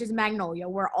road, which is Magnolia,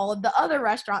 where all of the other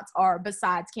restaurants are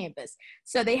besides campus.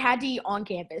 So they had to eat on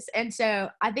campus. And so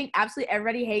I think absolutely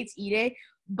everybody hates E-Day,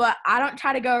 but I don't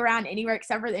try to go around anywhere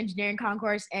except for the engineering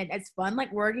concourse. And it's fun,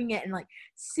 like working it and like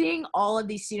seeing all of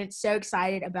these students so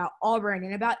excited about Auburn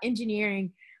and about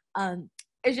engineering.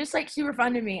 It's just like super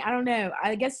fun to me. I don't know.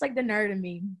 I guess like the nerd in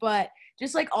me, but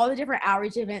just like all the different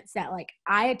outreach events that like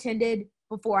I attended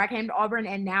before I came to Auburn,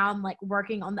 and now I'm like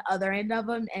working on the other end of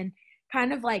them, and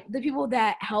kind of like the people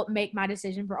that help make my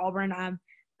decision for Auburn.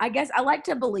 I guess I like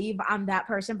to believe I'm that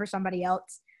person for somebody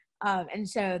else. And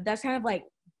so that's kind of like,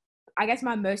 I guess,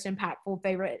 my most impactful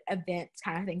favorite events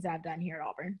kind of things that I've done here at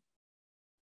Auburn.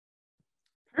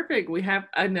 Perfect. We have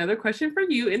another question for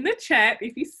you in the chat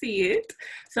if you see it.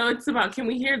 So it's about, can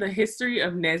we hear the history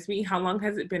of NESB? How long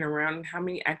has it been around, and how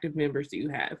many active members do you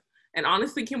have? And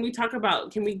honestly, can we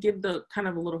give the kind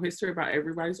of a little history about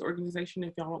everybody's organization,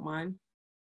 if y'all don't mind?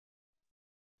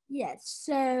 Yes.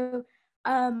 So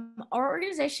our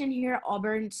organization here at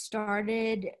Auburn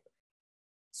started,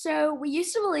 so we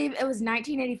used to believe it was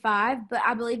 1985, but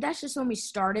I believe that's just when we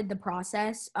started the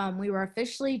process. We were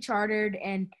officially chartered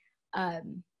and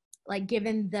like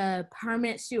given the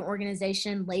permanent student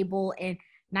organization label in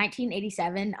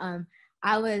 1987.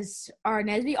 I was our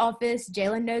NESB office.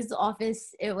 Jalen knows the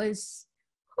office. It was,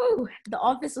 the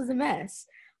office was a mess.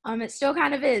 It still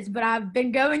kind of is, but I've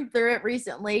been going through it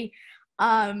recently.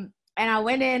 And I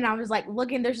went in, I was like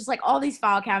looking, there's just like all these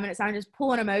file cabinets. I'm just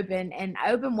pulling them open, and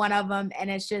I opened one of them, and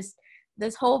it's just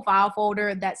this whole file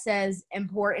folder that says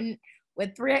important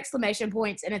with 3 exclamation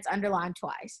points, and it's underlined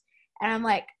twice. And I'm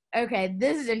like, okay,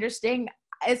 this is interesting.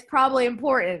 It's probably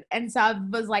important. And so I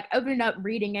was like opening up,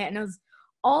 reading it, and it was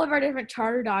all of our different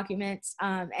charter documents.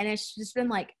 And it's just been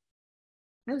like,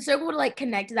 it was so cool to like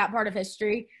connect to that part of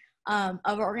history of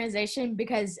our organization,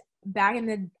 because back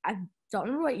in I don't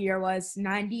remember what year it was,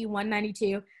 91,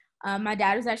 92. My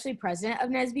dad was actually president of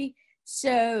NESB.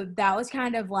 So that was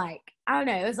kind of like, I don't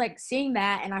know, it was like seeing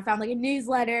that, and I found like a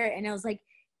newsletter, and it was like,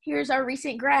 here's our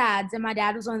recent grads, and my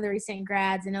dad was one of the recent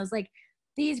grads, and it was like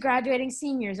these graduating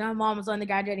seniors, and my mom was one of the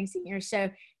graduating seniors. So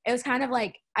it was kind of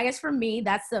like, I guess for me,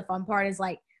 that's the fun part, is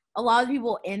like a lot of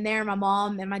people in there, my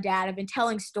mom and my dad, have been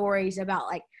telling stories about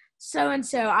like,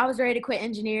 so-and-so, I was ready to quit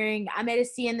engineering. I made a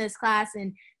C in this class,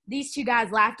 and these 2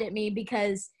 guys laughed at me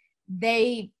because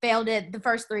they failed it the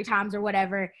first 3 times or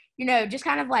whatever, just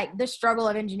kind of like the struggle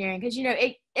of engineering. Because,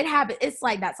 it happens. It's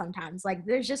like that sometimes. Like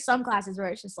there's just some classes where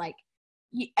it's just like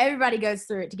everybody goes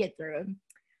through it to get through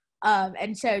them.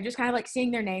 And so just kind of like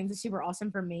seeing their names is super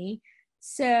awesome for me.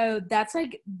 So that's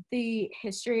like the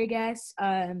history, I guess.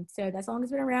 So that's how long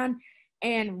it's been around.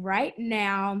 And right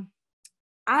now,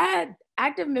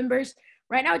 active members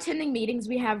right now attending meetings,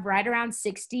 we have right around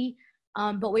 60.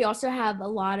 But we also have a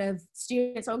lot of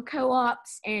students on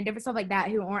co-ops and different stuff like that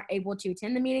who aren't able to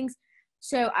attend the meetings.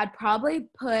 So I'd probably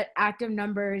put active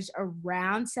numbers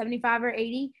around 75 or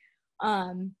 80.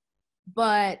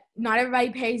 But not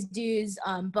everybody pays dues.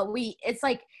 But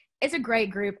it's a great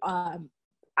group.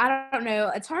 I don't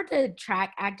know. It's hard to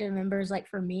track active members, like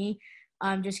for me,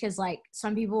 just because like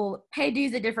some people pay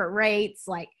dues at different rates,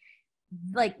 like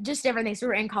just different things. So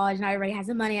we're in college, not everybody has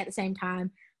the money at the same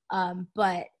time.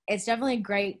 But it's definitely a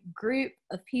great group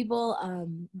of people.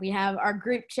 We have our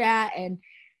group chat, and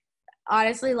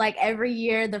honestly, like every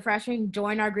year, the freshmen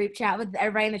join our group chat with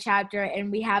everybody in the chapter,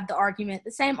 and we have the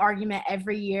same argument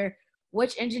every year: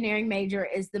 which engineering major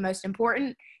is the most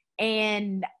important.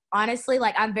 And honestly,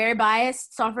 like I'm very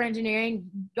biased. Software engineering,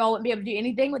 y'all wouldn't be able to do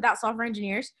anything without software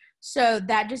engineers. So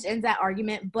that just ends that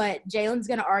argument. But Jalen's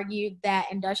going to argue that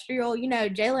industrial,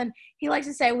 Jalen, he likes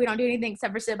to say we don't do anything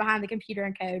except for sit behind the computer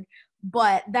and code.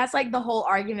 But that's like the whole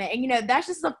argument. And, that's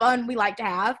just the fun we like to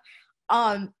have.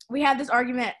 We have this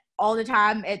argument all the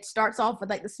time. It starts off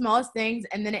with like the smallest things,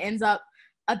 and then it ends up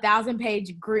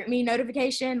 1,000-page group me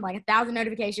notification, like 1,000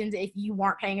 notifications if you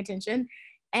weren't paying attention.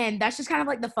 And that's just kind of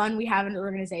like the fun we have in the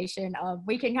organization.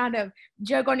 We can kind of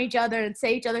joke on each other and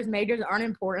say each other's majors aren't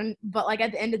important, but like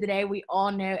at the end of the day, we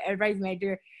all know everybody's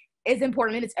major is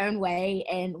important in its own way,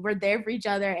 and we're there for each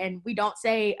other. And we don't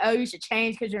say, oh, you should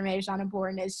change because your major's not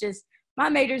important. It's just, my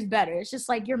major's better. It's just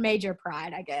like your major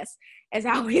pride, I guess, is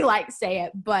how we like to say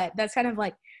it. But that's kind of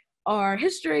like our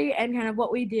history and kind of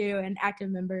what we do and active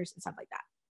members and stuff like that.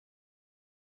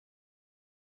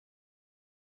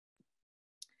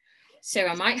 So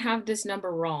I might have this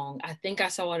number wrong. I think I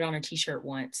saw it on a t-shirt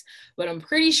once, but I'm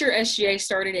pretty sure SGA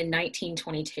started in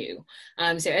 1922.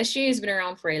 So SGA has been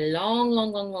around for a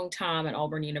long time at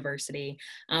Auburn University,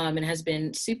 and has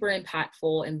been super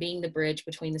impactful in being the bridge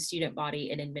between the student body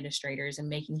and administrators and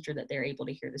making sure that they're able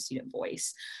to hear the student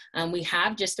voice. We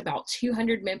have just about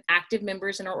 200 active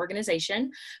members in our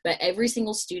organization, but every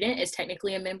single student is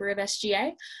technically a member of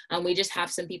SGA. We just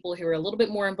have some people who are a little bit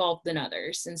more involved than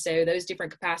others. And so those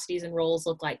different capacities and roles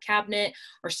look like cabinet,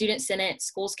 our student senate,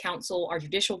 schools council, our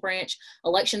judicial branch,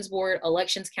 elections board,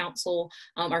 elections council,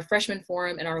 our freshman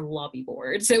forum, and our lobby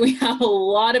board. So we have a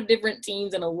lot of different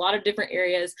teams in a lot of different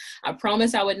areas. I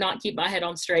promise I would not keep my head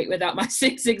on straight without my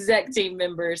 6 exec team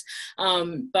members.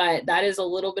 But that is a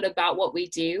little bit about what we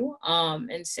do.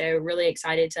 And so really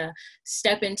excited to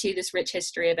step into this rich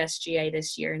history of SGA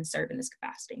this year and serve in this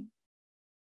capacity.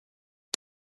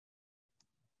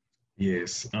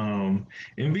 Yes, and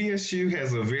BSU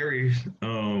has a very,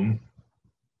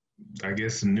 I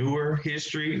guess, newer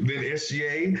history than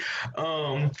SGA.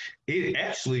 It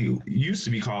actually used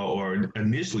to be called, or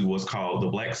initially was called, the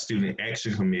Black Student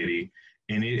Action Committee,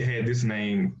 and it had this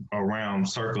name around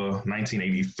circa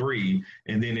 1983,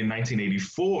 and then in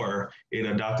 1984, it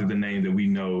adopted the name that we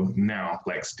know now,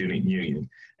 Black Student Union.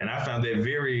 And I found that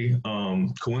very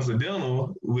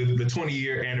coincidental with the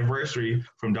 20-year anniversary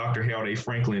from Dr. Harold A.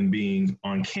 Franklin being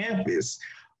on campus.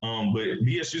 But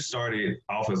BSU started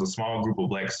off as a small group of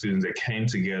Black students that came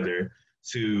together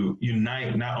to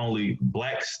unite not only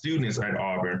Black students at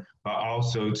Auburn, but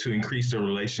also to increase their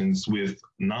relations with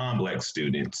non-Black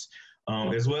students,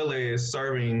 as well as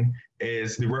serving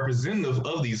as the representative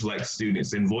of these Black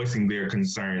students and voicing their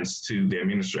concerns to the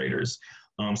administrators.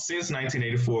 Since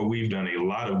 1984, we've done a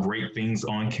lot of great things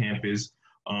on campus.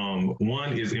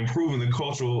 One is improving the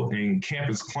cultural and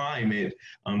campus climate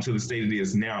to the state it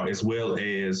is now, as well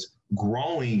as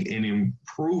growing and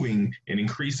improving and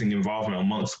increasing involvement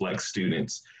amongst Black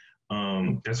students.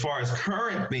 As far as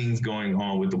current things going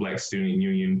on with the Black Student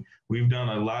Union, we've done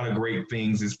a lot of great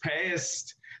things this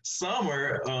past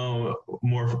summer,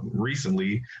 more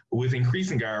recently, with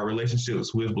increasing our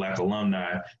relationships with Black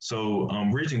alumni. So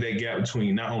bridging that gap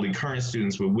between not only current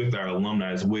students, but with our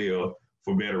alumni as well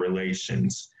for better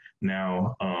relations.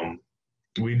 Now,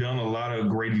 we've done a lot of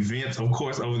great events, of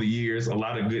course, over the years, a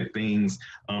lot of good things.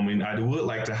 And I would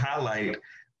like to highlight,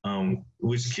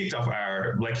 which kicked off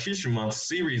our Black History Month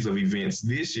series of events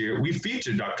this year. We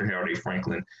featured Dr. Harold A.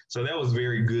 Franklin. So that was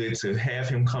very good to have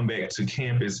him come back to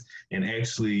campus and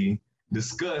actually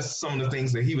discuss some of the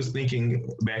things that he was thinking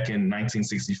back in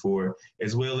 1964,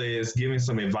 as well as giving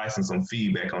some advice and some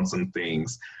feedback on some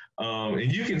things.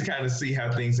 And you can kind of see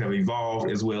how things have evolved,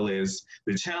 as well as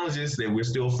the challenges that we're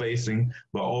still facing.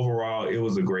 But overall, it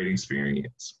was a great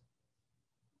experience.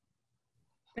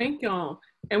 Thank y'all.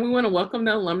 And we want to welcome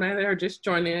the alumni that are just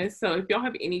joining us. So if y'all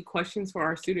have any questions for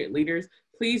our student leaders,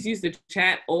 please use the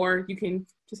chat or you can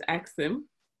just ask them.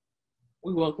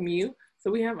 We welcome you.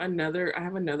 So I have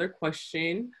another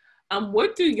question.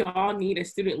 What do y'all need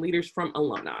as student leaders from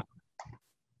alumni?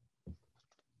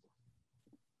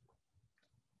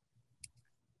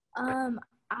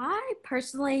 I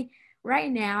personally,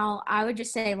 right now, I would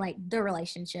just say like the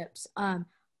relationships.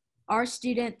 Our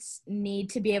students need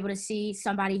to be able to see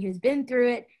somebody who's been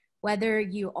through it, whether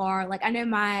you are like, I know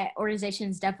my organization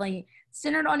is definitely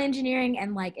centered on engineering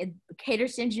and like it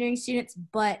caters to engineering students,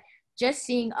 but just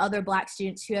seeing other Black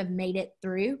students who have made it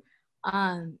through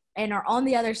and are on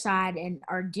the other side and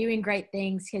are doing great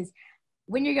things. Because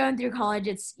when you're going through college,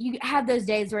 you have those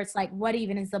days where it's like, what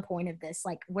even is the point of this?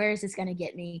 Like, where is this going to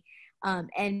get me?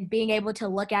 And being able to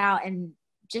look out and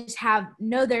just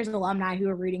know there's alumni who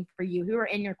are rooting for you, who are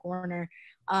in your corner,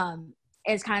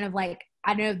 is kind of like,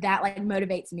 I know that like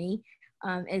motivates me,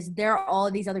 is there are all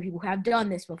of these other people who have done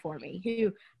this before me,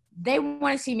 who they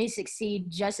want to see me succeed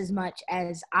just as much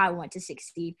as I want to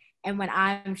succeed. And when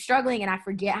I'm struggling and I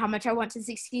forget how much I want to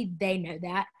succeed, they know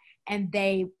that and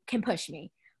they can push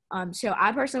me. So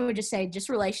I personally would just say just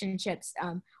relationships,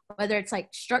 whether it's like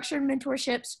structured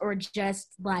mentorships or just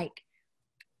like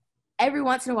every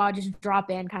once in a while, just drop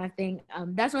in kind of thing.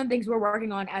 That's one of the things we're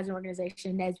working on as an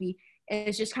organization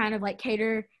is just kind of like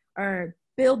cater or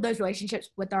build those relationships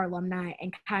with our alumni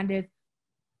and kind of,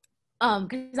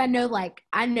 because I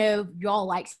know y'all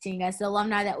like seeing us, the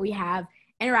alumni that we have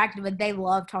interacted with, they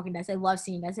love talking to us. They love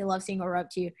seeing us. They love seeing what we're up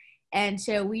to. And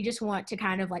so we just want to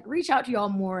kind of like reach out to y'all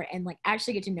more and like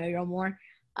actually get to know y'all more.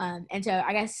 And so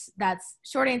I guess that's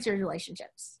short answer is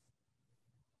relationships.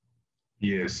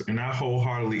 Yes, and I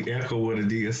wholeheartedly echo what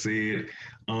Adia said.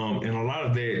 And a lot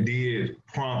of that did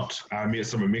prompt our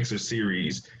Midsummer Mixer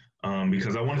series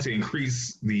because I wanted to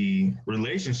increase the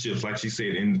relationships, like she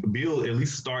said, and at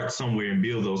least start somewhere and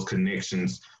build those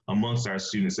connections amongst our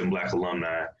students and Black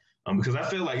alumni. Because I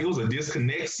feel like it was a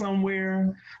disconnect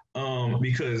somewhere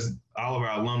because all of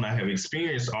our alumni have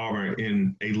experienced Auburn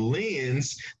in a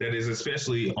lens that is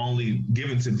especially only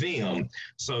given to them.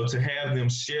 So to have them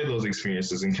share those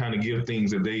experiences and kind of give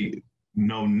things that they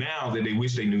know now that they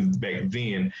wish they knew back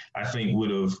then, I think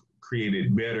would have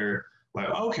created better, like,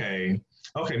 okay,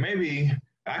 maybe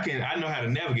I know how to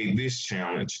navigate this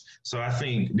challenge. So I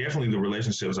think definitely the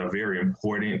relationships are very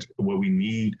important, what we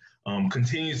need.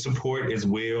 Continued support as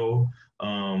well.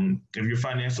 If you're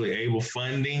financially able,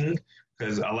 funding,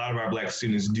 because a lot of our Black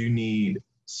students do need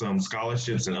some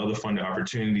scholarships and other funding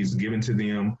opportunities given to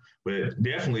them, but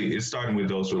definitely it's starting with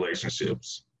those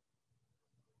relationships.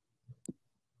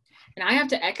 And I have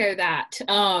to echo that.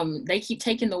 They keep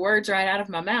taking the words right out of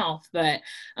my mouth, but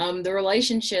the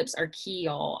relationships are key,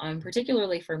 y'all.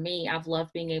 Particularly for me, I've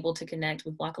loved being able to connect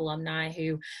with Black alumni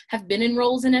who have been in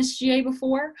roles in SGA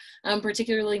before,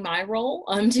 particularly my role.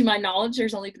 To my knowledge,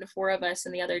 there's only been 4 of us,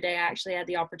 and the other day I actually had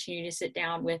the opportunity to sit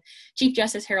down with Chief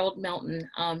Justice Harold Melton,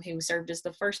 who served as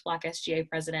the first Black SGA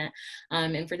president.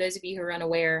 And for those of you who are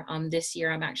unaware, this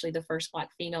year I'm actually the first Black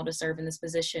female to serve in this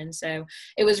position. So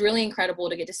it was really incredible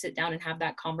to get to sit down and have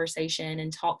that conversation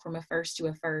and talk from a first to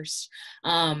a first,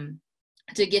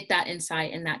 to get that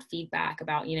insight and that feedback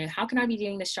about, how can I be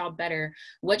doing this job better?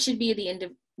 What should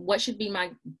be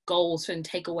my goals and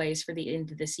takeaways for the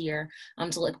end of this year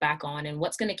to look back on, and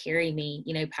what's going to carry me,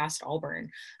 past Auburn.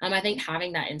 I think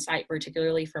having that insight,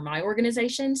 particularly for my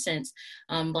organization, since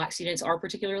Black students are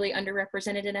particularly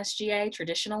underrepresented in SGA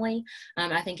traditionally,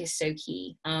 I think is so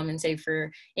key. And so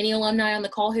for any alumni on the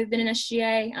call who've been in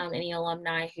SGA, any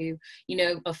alumni who,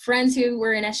 of friends who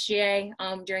were in SGA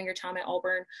during your time at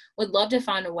Auburn, would love to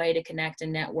find a way to connect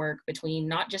and network between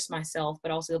not just myself,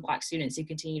 but also the Black students who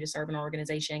continue to serve in our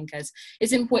organization, because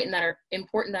it's important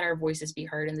that our voices be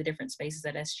heard in the different spaces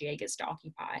that SGA gets to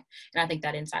occupy. And I think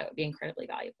that insight would be incredibly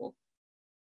valuable.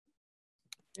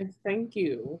 Yes, thank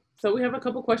you. So we have a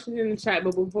couple questions in the chat,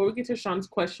 but before we get to Sean's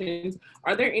questions,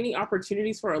 are there any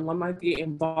opportunities for alumni to get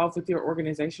involved with your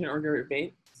organization or your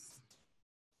events?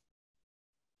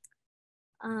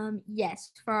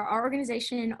 Yes, for our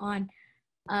organization on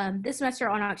this semester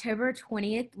on October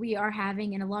 20th, we are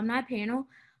having an alumni panel.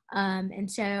 And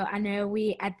so I know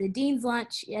at the Dean's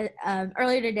Lunch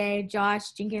earlier today,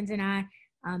 Josh Jenkins and I,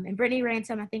 and Brittany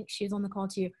Ransom, I think she was on the call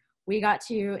too, we got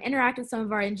to interact with some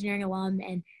of our engineering alum.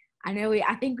 And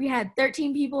I think we had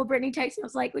 13 people. Brittany texted me,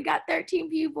 was like, we got 13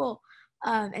 people.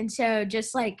 And so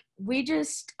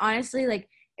honestly, like,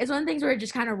 it's one of the things where it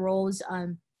just kind of rolls.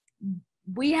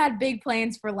 We had big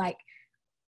plans for like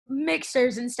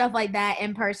mixers and stuff like that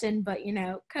in person, but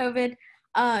COVID.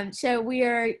 So we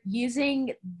are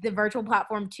using the virtual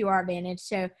platform to our advantage.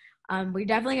 So we're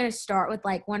definitely going to start with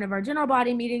like one of our general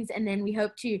body meetings, and then we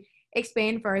hope to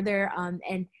expand further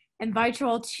and invite you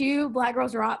all to Black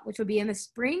Girls Rock, which will be in the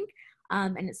spring.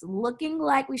 And it's looking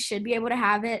like we should be able to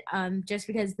have it just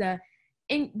because the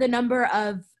number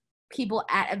of people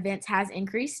at events has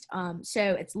increased. So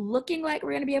it's looking like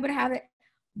we're going to be able to have it,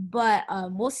 but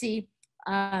we'll see.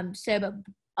 But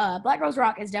Black Girls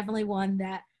Rock is definitely one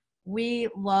that we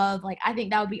love. Like, I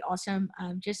think that would be awesome.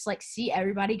 Just like see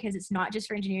everybody, because it's not just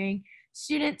for engineering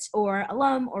students or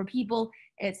alum or people.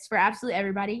 It's for absolutely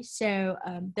everybody. So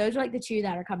those are like the two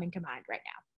that are coming to mind right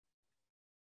now.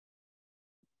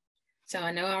 So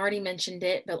I know I already mentioned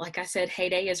it, but like I said,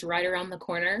 Heyday is right around the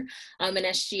corner. And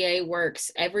SGA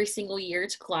works every single year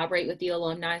to collaborate with the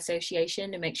Alumni Association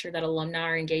to make sure that alumni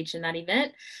are engaged in that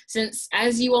event. Since,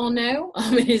 as you all know,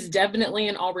 it is definitely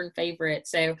an Auburn favorite.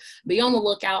 So be on the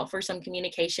lookout for some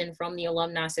communication from the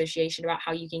Alumni Association about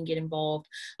how you can get involved.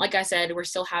 Like I said, we're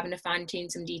still having to fine tune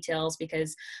some details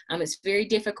because it's very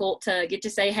difficult to get to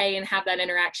say hey and have that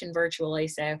interaction virtually.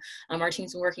 So our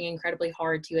team's been working incredibly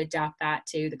hard to adapt that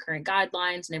to the current guidelines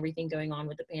and everything going on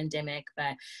with the pandemic,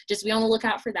 but just be on the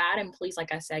lookout for that. And please,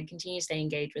 like I said, continue to stay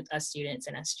engaged with us students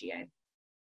in SGA.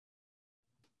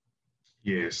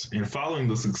 Yes, and following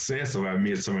the success of our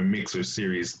Midsummer Mixer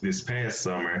series this past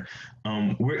summer,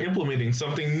 we're implementing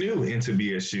something new into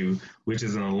BSU, which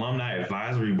is an alumni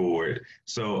advisory board.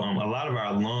 So a lot of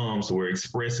our alums were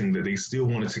expressing that they still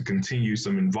wanted to continue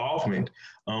some involvement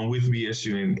with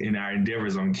BSU in our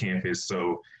endeavors on campus.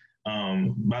 So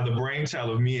by the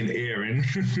brainchild of me and Aaron,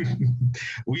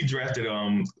 we drafted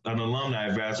an alumni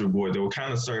advisory board that will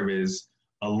kind of serve as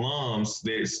alums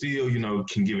that still,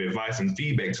 can give advice and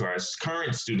feedback to our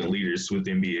current student leaders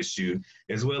within BSU,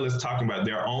 as well as talking about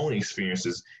their own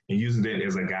experiences and using that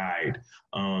as a guide.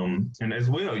 And as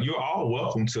well, you're all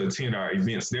welcome to attend our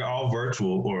events. They're all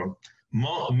virtual or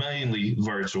mainly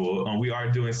virtual. We are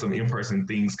doing some in-person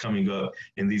things coming up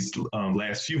in these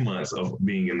last few months of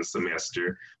being in the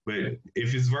semester. But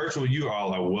if it's virtual, you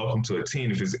all are welcome to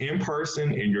attend. If it's in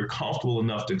person and you're comfortable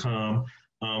enough to come,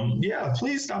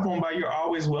 please stop on by. You're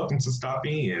always welcome to stop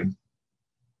in.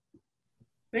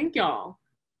 Thank y'all.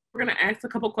 We're going to ask a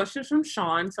couple questions from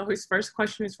Sean. So his first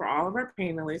question is for all of our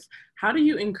panelists. How do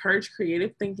you encourage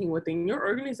creative thinking within your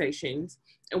organizations?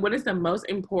 And what is the most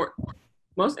important,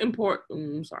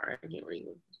 sorry, I can't read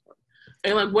this.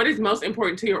 And like, what is most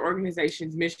important to your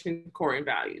organization's mission, core, and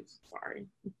values? Sorry.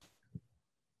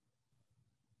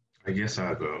 I guess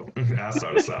I'll go. I'll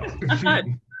start us out.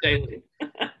 Daily.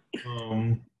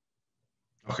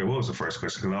 Okay, what was the first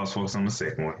question? Because I was focused on the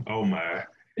second one. Oh my.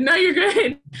 No, you're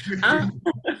good.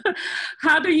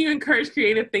 How do you encourage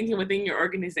creative thinking within your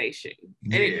organization?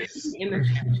 Yes.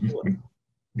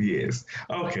 Yes.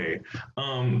 Okay.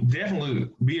 Definitely,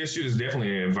 BSU is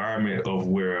definitely an environment of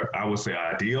where I would say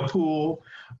idea pool.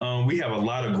 We have a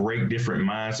lot of great different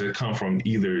minds that come from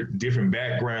either different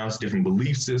backgrounds, different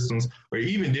belief systems, or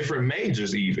even different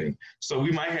majors even. So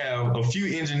we might have a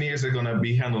few engineers that are going to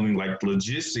be handling like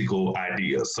logistical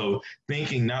ideas. So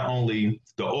thinking not only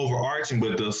the overarching,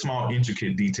 but the small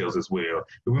intricate details as well.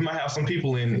 But we might have some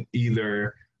people in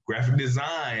either graphic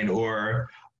design or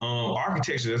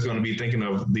architecture that's going to be thinking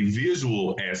of the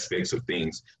visual aspects of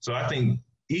things. So I think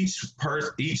each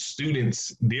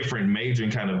student's different major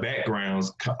and kind of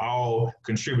backgrounds all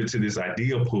contribute to this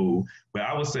idea pool. But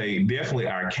I would say definitely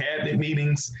our cabinet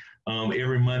meetings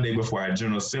every Monday before our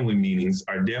General Assembly meetings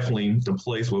are definitely the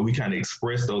place where we kind of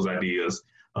express those ideas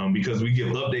because we give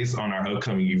updates on our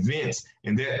upcoming events.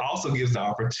 And that also gives the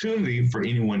opportunity for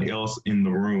anyone else in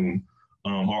the room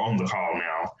or on the call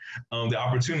now, the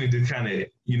opportunity to kind of,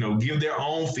 give their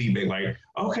own feedback. Like,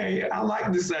 okay, I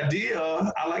like this idea.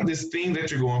 I like this thing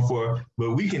that you're going for,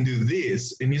 but we can do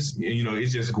this. And it's, it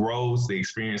just grows the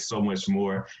experience so much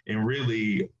more and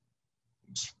really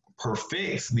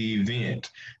perfects the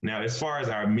event. Now, as far as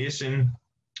our mission,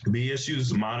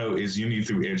 BSU's motto is unity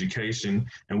through education.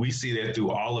 And we see that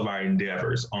through all of our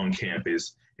endeavors on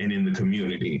campus and in the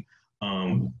community.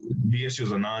 BSU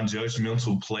is a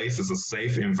non-judgmental place. It's a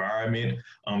safe environment.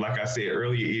 Like I said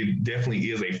earlier, it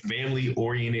definitely is a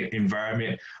family-oriented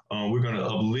environment. We're going to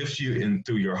uplift you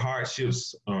through your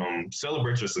hardships,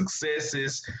 celebrate your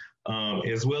successes,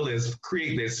 as well as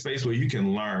create that space where you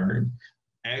can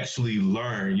actually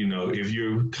learn. If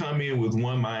you come in with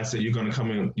one mindset,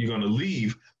 you're going to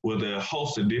leave with a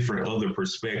host of different other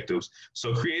perspectives.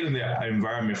 So creating that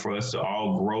environment for us to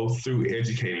all grow through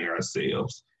educating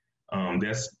ourselves.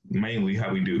 That's mainly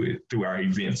how we do it through our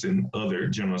events and other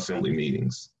General Assembly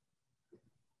meetings.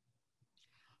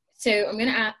 So I'm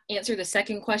going to answer the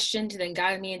second question to then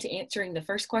guide me into answering the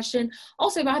first question.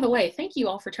 Also, by the way, thank you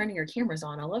all for turning your cameras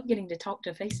on. I love getting to talk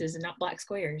to faces and not black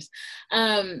squares.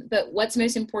 But what's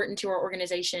most important to our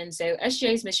organization? So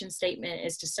SGA's mission statement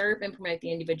is to serve and promote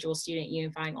the individual student,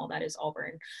 unifying all that is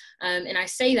Auburn. And I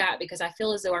say that because I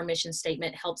feel as though our mission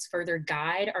statement helps further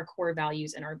guide our core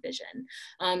values and our vision.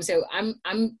 So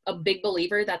I'm a big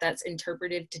believer that that's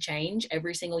interpreted to change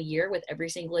every single year with every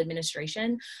single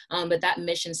administration. But that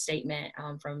mission statement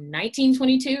from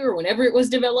 1922 or whenever it was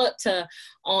developed to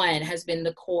on has been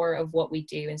the core of what we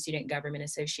do in Student Government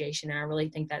Association. And I really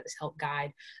think that has helped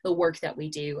guide the work that we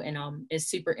do and is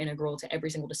super integral to every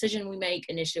single decision we make,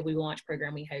 initiative we launch,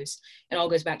 program we host. It all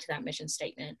goes back to that mission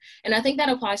statement. And I think that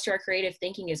applies to our creative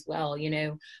thinking as well. You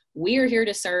know, we are here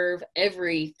to serve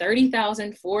every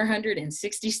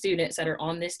 30,460 students that are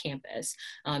on this campus.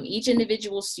 Each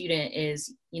individual student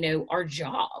is, you know, our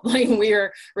job. Like, we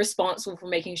are responsible for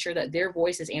making sure that their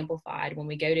voice is amplified when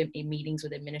we go to meetings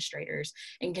with administrators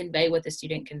and convey what the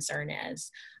student concern is.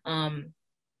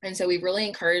 And so we've really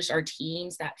encouraged our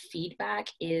teams that feedback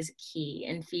is key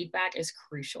and feedback is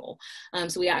crucial.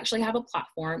 So we actually have a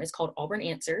platform. It's called Auburn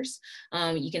Answers.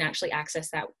 You can actually access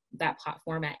that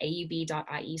platform at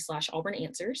aub.ie/Auburn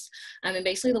Answers. And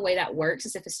basically the way that works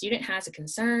is if a student has a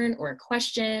concern or a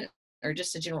question or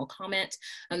just a general comment,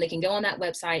 they can go on that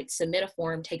website, submit a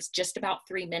form, takes just about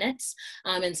 3 minutes,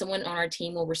 and someone on our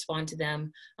team will respond to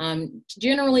them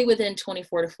generally within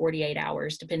 24 to 48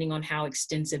 hours, depending on how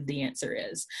extensive the answer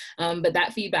is. But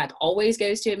that feedback always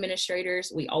goes to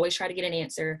administrators. We always try to get an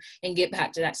answer and get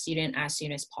back to that student as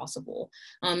soon as possible.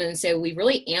 And so we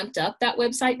really amped up that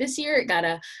website this year. It got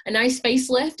a nice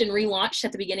facelift and relaunched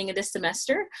at the beginning of this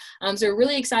semester. So we're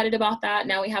really excited about that.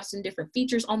 Now we have some different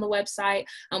features on the website.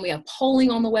 We have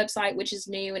polling on the website, which is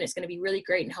new, and it's going to be really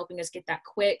great in helping us get that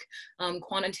quick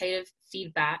quantitative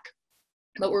feedback.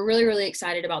 But we're really, really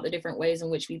excited about the different ways in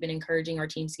which we've been encouraging our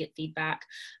teams to get feedback,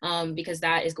 because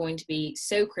that is going to be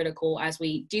so critical as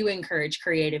we do encourage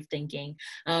creative thinking,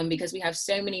 because we have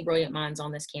so many brilliant minds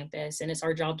on this campus and it's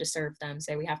our job to serve them.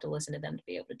 So we have to listen to them to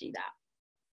be able to do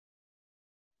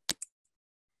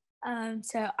that.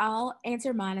 So I'll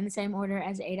answer mine in the same order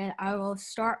as Ada. I will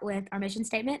start with our mission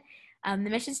statement. The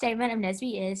mission statement of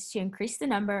NSBE is to increase the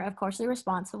number of culturally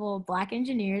responsible Black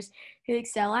engineers who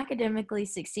excel academically,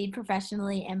 succeed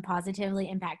professionally, and positively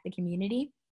impact the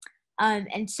community.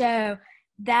 And so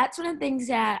that's one of the things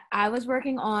that I was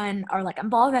working on, our like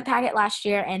involvement packet last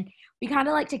year, and we kind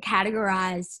of like to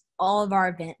categorize all of our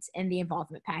events in the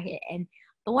involvement packet. And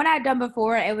the one I had done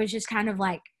before, it was just kind of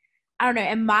like, I don't know,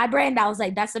 in my brain, I was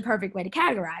like, that's the perfect way to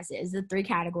categorize it, is the 3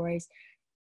 categories: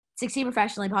 succeed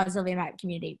professionally, positively impact the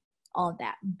community, all of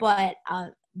that. But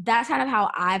that's kind of how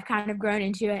I've kind of grown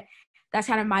into it. That's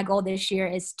kind of my goal this year,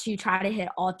 is to try to hit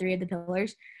all 3 of the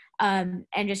pillars, and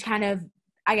just kind of,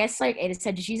 I guess like Ada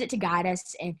said, just use it to guide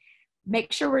us and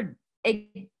make sure we're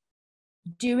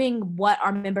doing what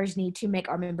our members need to make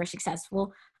our members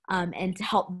successful, and to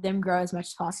help them grow as much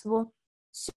as possible.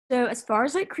 So as far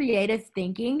as like creative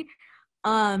thinking,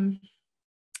 I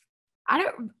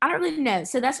don't really know.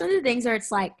 So that's one of the things where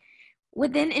it's like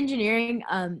within engineering,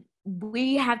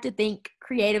 we have to think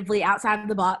creatively outside of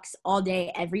the box all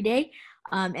day, every day,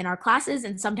 in our classes.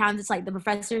 And sometimes it's like the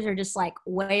professors are just like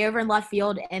way over in left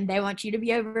field and they want you to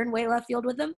be over in way left field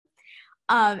with them.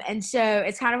 And so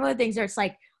it's kind of one of the things where it's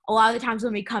like a lot of the times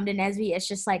when we come to NSBE, it's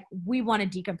just like we want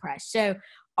to decompress. So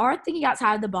our thinking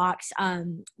outside of the box,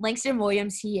 Langston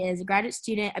Williams, he is a graduate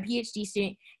student, a PhD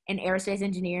student in aerospace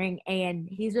engineering, and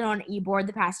he's been on e-board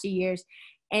the past 2 years.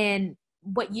 And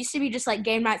what used to be just like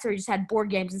game nights where we just had board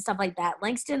games and stuff like that,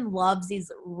 Langston loves these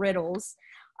riddles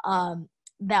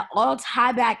that all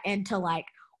tie back into like,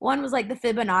 one was like the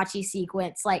Fibonacci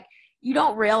sequence. Like, you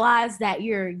don't realize that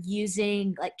you're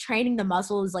using, like, training the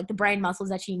muscles, like the brain muscles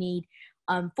that you need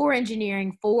for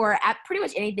engineering, for pretty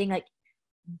much anything, like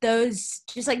those,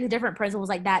 just like the different principles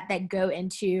like that go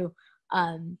into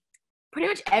pretty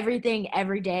much everything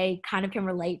every day kind of can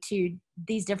relate to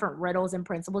these different riddles and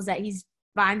principles that he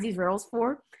finds these riddles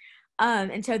for.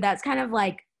 And so that's kind of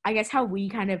like, I guess, how we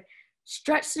kind of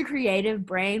stretch the creative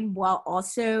brain while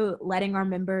also letting our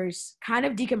members kind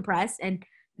of decompress and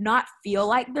not feel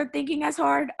like they're thinking as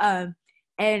hard.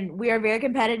 And we are very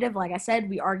competitive. Like I said,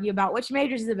 we argue about which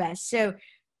major is the best. So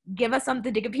give us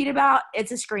something to compete about.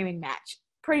 It's a screaming match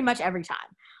pretty much every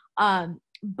time.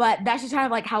 But that's just kind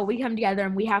of like how we come together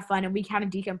and we have fun and we kind of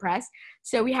decompress.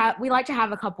 So we like to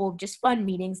have a couple of just fun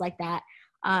meetings like that.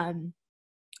 And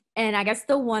I guess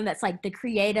the one that's like the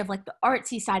creative, like the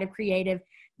artsy side of creative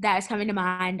that is coming to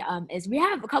mind is we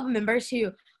have a couple members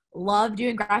who love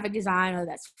doing graphic design, or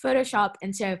that's Photoshop.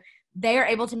 And so they are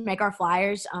able to make our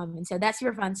flyers. And so that's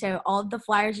super fun. So all of the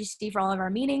flyers you see for all of our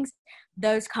meetings,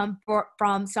 those come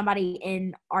from somebody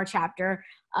in our chapter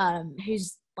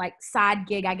who's like side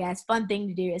gig, I guess, fun thing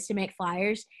to do is to make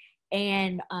flyers.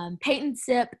 And Paint and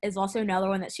Sip is also another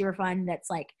one that's super fun. That's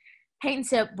like Paint and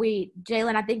Sip.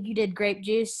 Jalen, I think you did grape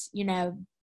juice,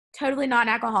 totally not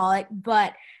an alcoholic,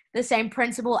 but the same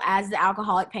principle as the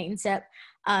alcoholic Paint and Sip.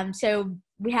 So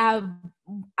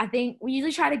I think we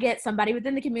usually try to get somebody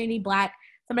within the community,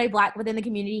 somebody black within the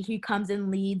community who comes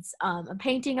and leads a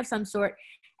painting of some sort.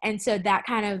 And so that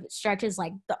kind of stretches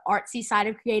like the artsy side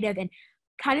of creative, and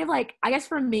kind of like, I guess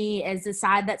for me, is the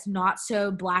side that's not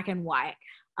so black and white.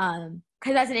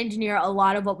 Because as an engineer, a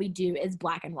lot of what we do is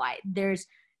black and white. There's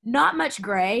not much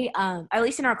gray, at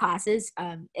least in our classes.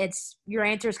 It's your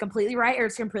answer is completely right or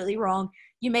it's completely wrong.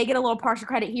 You may get a little partial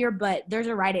credit here, but there's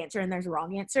a right answer and there's a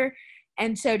wrong answer.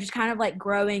 And so just kind of like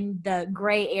growing the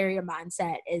gray area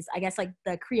mindset is, I guess, like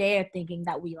the creative thinking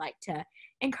that we like to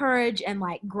encourage and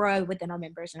like grow within our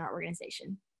members in our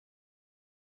organization.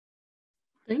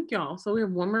 Thank y'all. So we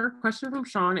have one more question from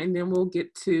Sean, and then we'll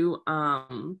get to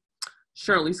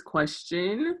Shirley's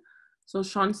question. So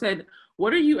Sean said,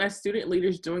 what are you as student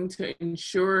leaders doing to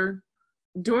ensure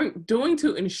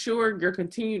your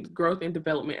continued growth and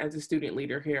development as a student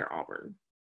leader here at Auburn?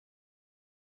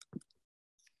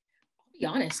 Be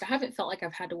honest, I haven't felt like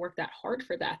I've had to work that hard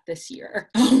for that this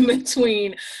year.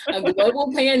 Between a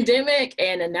global pandemic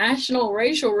and a national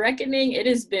racial reckoning, it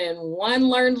has been one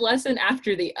learned lesson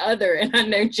after the other. And I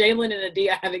know Jalen and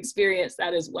Adia have experienced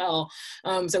that as well.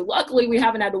 So luckily we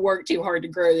haven't had to work too hard to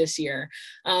grow this year.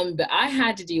 But I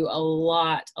had to do a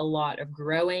lot of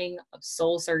growing, of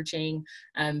soul searching.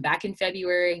 Back in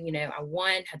February,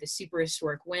 I had the super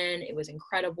historic win. It was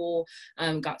incredible.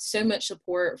 Got so much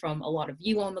support from a lot of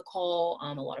you on the call.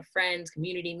 A lot of friends,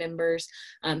 community members,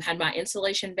 had my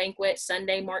installation banquet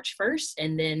Sunday, March 1st.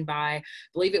 And then by, I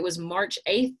believe it was March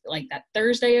 8th, like that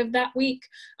Thursday of that week,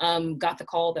 got the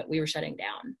call that we were shutting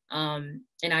down.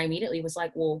 And I immediately was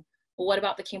like, well, what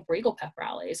about the Camp Regal pep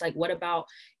rallies? Like, what about,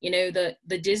 the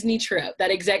Disney trip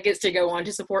that exec gets to go on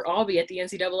to support Albie at the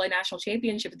NCAA National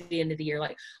Championship at the end of the year?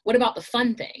 Like, what about the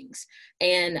fun things?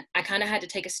 And I kind of had to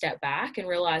take a step back and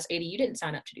realize, Ada, you didn't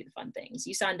sign up to do the fun things.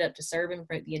 You signed up to serve and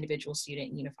promote the individual student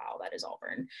and unify all that is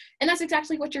Auburn. And that's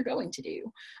exactly what you're going to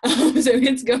do. So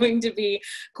it's going to be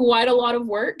quite a lot of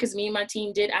work, because me and my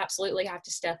team did absolutely have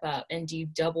to step up and do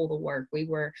double the work. We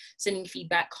were sending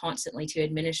feedback constantly to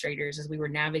administrators as we were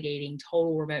navigating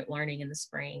total remote learning in the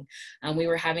spring. We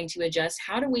were having to adjust,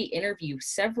 how do we interview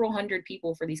several hundred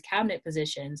people for these cabinet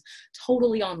positions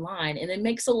totally online and then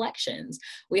make selections?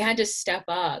 We had to step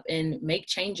up and make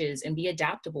changes and be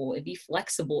adaptable and be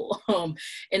flexible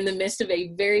in the midst of a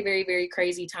very, very, very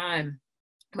crazy time.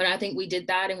 But I think we did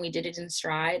that, and we did it in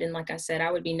stride. And like I said,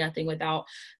 I would be nothing without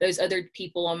those other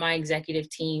people on my executive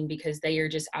team, because they are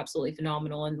just absolutely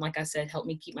phenomenal. And like I said, helped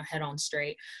me keep my head on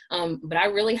straight. But I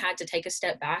really had to take a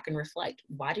step back and reflect,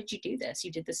 why did you do this?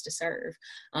 You did this to serve.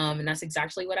 And that's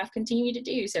exactly what I've continued to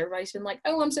do. So everybody's been like,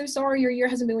 oh, I'm so sorry, your year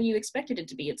hasn't been what you expected it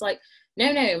to be. It's like,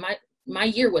 no, my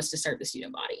year was to serve the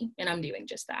student body, and I'm doing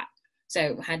just that.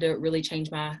 So I had to really change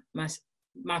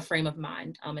my frame of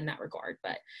mind in that regard,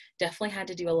 but definitely had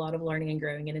to do a lot of learning and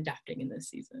growing and adapting in this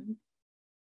season.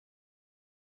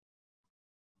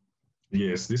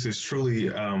 Yes, this is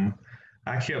truly,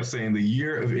 I kept saying, the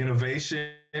year of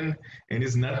innovation, and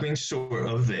it's nothing short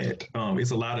of that.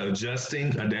 It's a lot of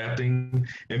adjusting, adapting,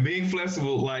 and being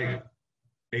flexible, like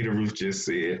Ada Ruth just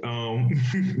said.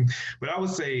 But I would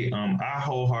say I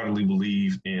wholeheartedly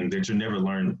believe in that you're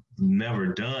never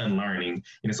done learning,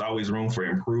 and it's always room for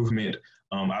improvement.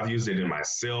 I've used it in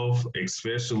myself,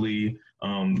 especially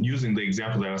using the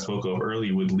example that I spoke of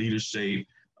earlier with leadership.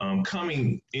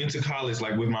 Coming into college,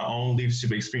 like with my own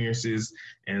leadership experiences,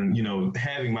 and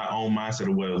having my own mindset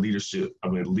of what a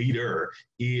leader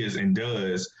is and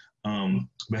does,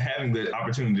 but having the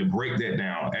opportunity to break that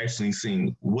down, actually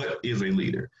seeing what is a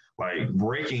leader, like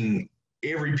breaking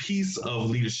every piece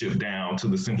of leadership down to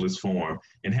the simplest form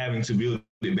and having to build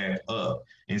it back up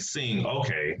and seeing,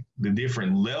 okay, the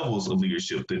different levels of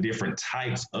leadership, the different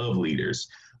types of leaders.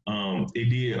 It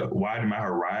did widen my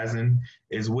horizon,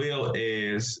 as well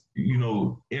as,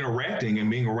 interacting and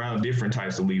being around different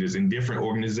types of leaders in different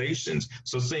organizations.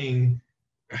 So seeing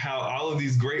how all of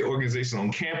these great organizations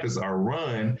on campus are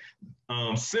run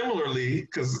similarly,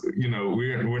 because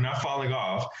we're not falling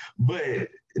off, but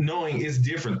knowing it's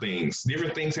different things.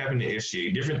 Different things happen in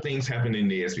SGA, different things happen in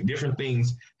the SB, different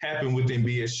things happen within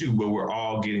BSU, but we're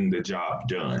all getting the job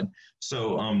done.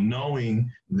 So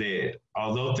knowing that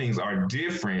although things are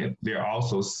different, they're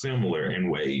also similar in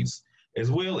ways,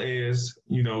 as well as,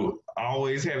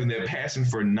 always having that passion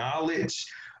for knowledge.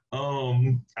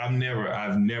 I've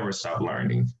never stopped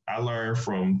learning. I learn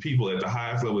from people at the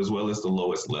highest level as well as the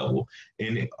lowest level.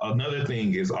 And another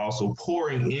thing is also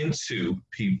pouring into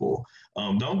people.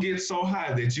 Don't get so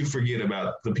high that you forget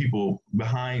about the people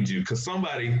behind you, because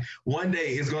somebody one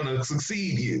day is going to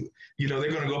succeed you.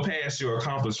 They're going to go past your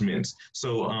accomplishments.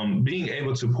 So being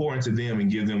able to pour into them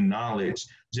and give them knowledge,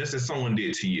 just as someone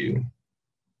did to you.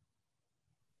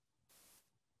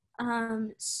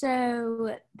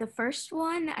 So the first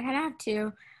one, I kind of have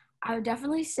two. I would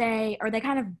definitely say, or they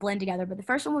kind of blend together, but the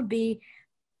first one would be,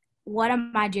 what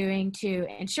am I doing to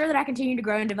ensure that I continue to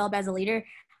grow and develop as a leader?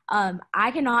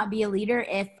 I cannot be a leader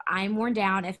if I'm worn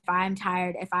down, if I'm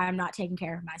tired, if I'm not taking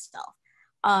care of myself.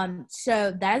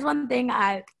 So that is one thing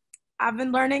I've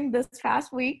been learning this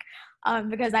past week,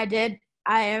 because I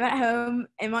am at home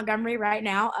in Montgomery right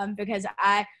now, because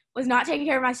I was not taking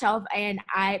care of myself, and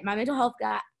my mental health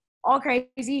got all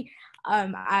crazy.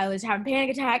 I was having panic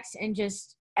attacks and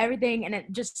just everything, and it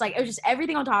was just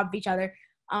everything on top of each other.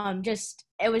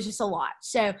 It was just a lot.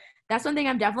 So that's one thing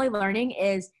I'm definitely learning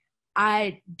is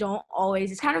I don't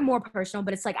always, it's kind of more personal,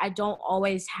 but it's like I don't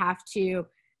always have to,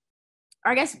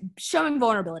 or I guess showing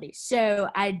vulnerability. So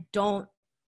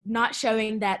not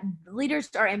showing that leaders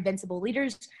are invincible.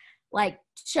 Leaders, like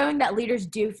showing that leaders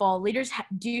do fall. Leaders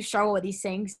do struggle with these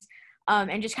things,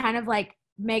 and just kind of like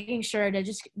making sure to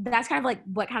that's kind of like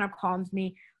what kind of calms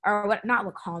me, or not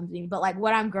what calms me, but like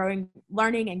what I'm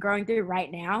learning and growing through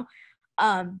right now.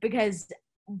 Because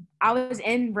I was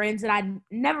in rooms that I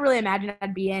never really imagined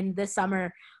I'd be in this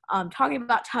summer, talking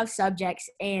about tough subjects.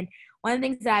 And one of the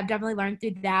things that I've definitely learned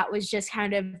through that was just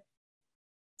kind of,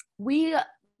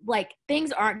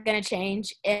 things aren't going to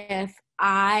change if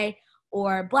I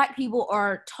or Black people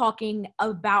are talking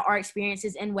about our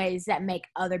experiences in ways that make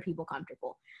other people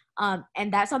comfortable.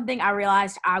 And that's something I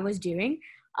realized I was doing.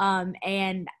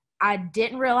 And I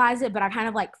didn't realize it, but I kind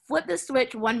of like flipped the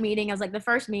switch one meeting. It was like the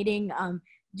first meeting.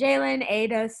 Jalen,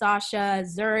 Ada, Sasha,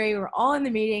 Zuri were all in the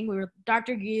meeting. We were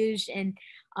Dr. Guge and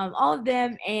all of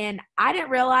them. And I didn't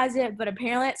realize it, but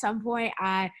apparently at some point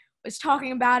I was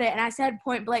talking about it, and I said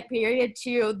point blank period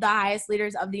to the highest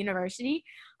leaders of the university.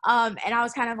 And I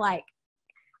was kind of like,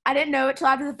 I didn't know it till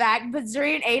after the fact, but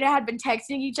Zuri and Ada had been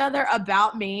texting each other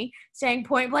about me saying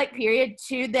point blank period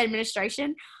to the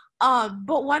administration.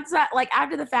 But once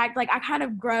after the fact, I kind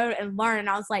of grown and learned, and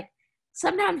I was like,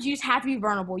 sometimes you just have to be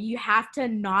vulnerable. You have to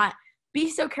not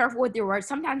be so careful with your words.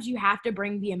 Sometimes you have to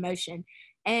bring the emotion.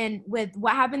 And with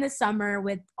what happened this summer,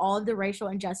 with all of the racial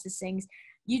injustice things,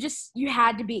 you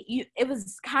had to be, it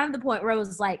was kind of the point where it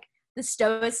was like the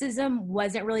stoicism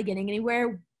wasn't really getting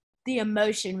anywhere. The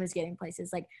emotion was getting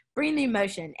places, like bring the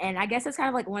emotion. And I guess that's kind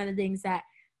of like one of the things that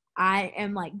I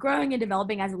am like growing and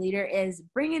developing as a leader is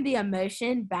bringing the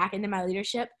emotion back into my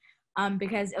leadership.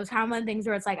 Because it was kind of one of the things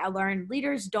where it's like I learned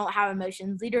leaders don't have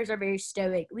emotions. Leaders are very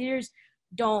stoic. Leaders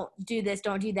don't do this,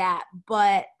 don't do that.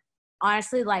 But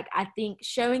honestly, I think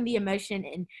showing the emotion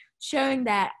and showing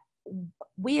that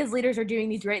we as leaders are doing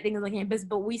these great things on the campus,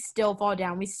 but we still fall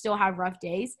down. We still have rough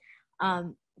days.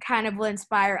 Kind of will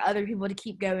inspire other people to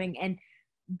keep going, and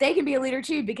they can be a leader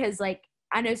too, because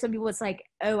I know some people it's like,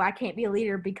 oh, I can't be a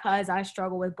leader because I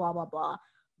struggle with blah blah blah.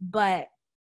 But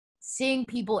seeing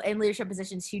people in leadership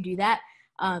positions who do that,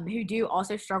 who do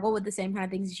also struggle with the same kind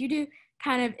of things as you do,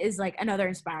 kind of is like another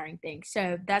inspiring thing.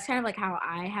 So that's kind of like how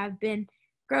I have been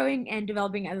growing and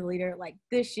developing as a leader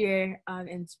this year,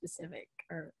 in specific,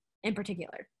 or in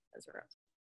particular as well.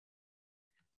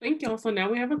 Thank you. So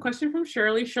now we have a question from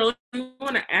Shirley. Shirley, you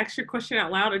want to ask your question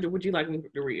out loud, or would you like me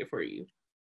to read it for you?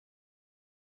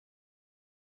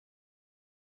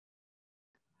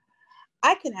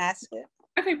 I can ask it.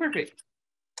 Okay, perfect.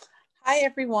 Hi,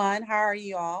 everyone. How are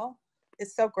you all?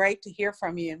 It's so great to hear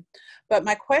from you. But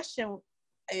my question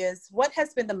is, what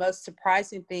has been the most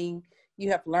surprising thing you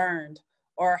have learned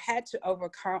or had to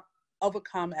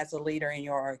overcome as a leader in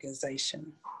your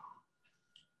organization?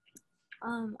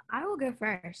 I will go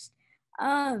first.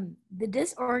 The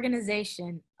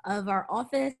disorganization of our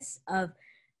office, of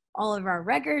all of our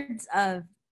records, of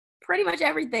pretty much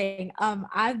everything.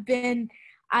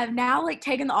 I've now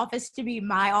taken the office to be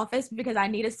my office because I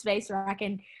need a space where I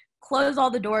can close all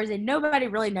the doors and nobody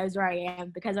really knows where I am,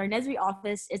 because our NSBE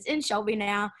office is in Shelby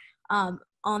now.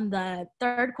 on the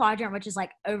third quadrant, which is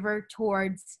like over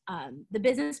towards the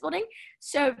business building.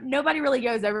 So nobody really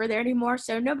goes over there anymore.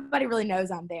 So nobody really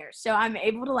knows I'm there. So I'm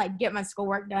able to like get my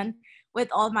schoolwork done with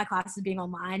all of my classes being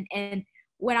online. And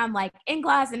when I'm like in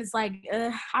class and it's like,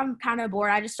 I'm kind of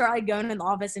bored, I just start like going in the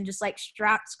office and just like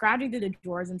scrounging through the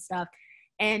drawers and stuff.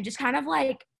 And just kind of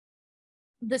like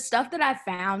the stuff that I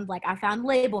found, like I found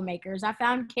label makers, I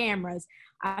found cameras,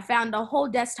 I found a whole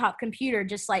desktop computer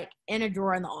just like in a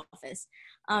drawer in the office.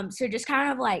 So just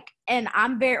kind of like, and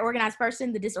I'm a very organized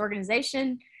person, the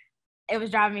disorganization, it was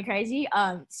driving me crazy.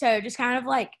 So just kind of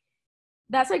like,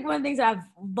 that's like one of the things I've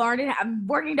learned and I'm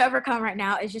working to overcome right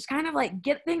now is just kind of like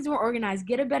get things more organized,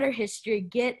 get a better history,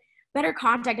 get better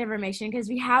contact information, because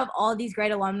we have all these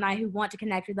great alumni who want to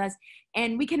connect with us,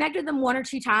 and we connect with them 1 or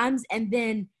 2 times and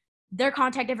then their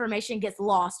contact information gets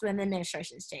lost when the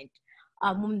administration is changed,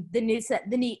 when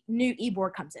the new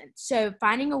e-board comes in. So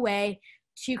finding a way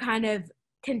to kind of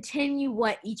continue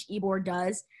what each e-board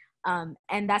does,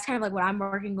 and that's kind of like what I'm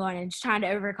working on and just trying to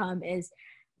overcome, is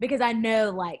because I know,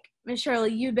 like, Ms.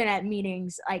 Shirley, you've been at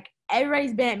meetings, like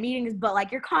everybody's been at meetings, but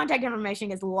like your contact information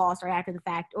gets lost right after the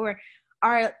fact, or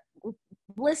our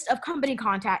list of company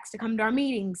contacts to come to our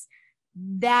meetings,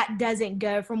 that doesn't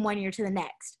go from 1 year to the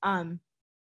next.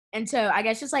 And so I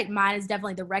guess just like mine is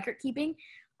definitely the record keeping,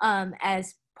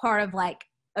 as part of like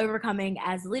overcoming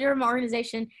as the leader of my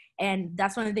organization. And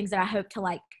that's one of the things that I hope to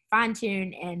like fine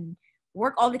tune and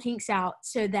work all the kinks out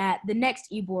so that the next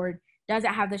e-board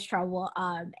doesn't have this trouble.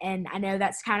 And I know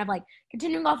that's kind of like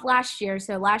continuing off last year.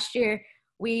 So last year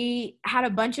we had a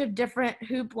bunch of different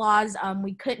hooplas.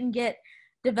 We couldn't get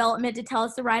development to tell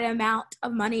us the right amount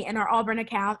of money in our Auburn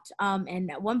account. And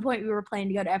at one point we were planning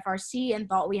to go to FRC and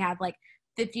thought we had like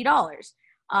 $50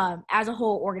 as a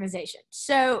whole organization.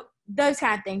 So those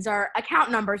kind of things, our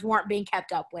account numbers weren't being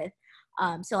kept up with.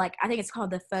 So like, I think it's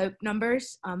called the FOAP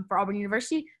numbers for Auburn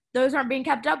University. Those aren't being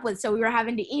kept up with. So we were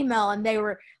having to email and they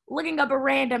were looking up a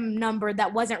random number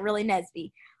that wasn't really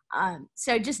NSBE.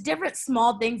 So just different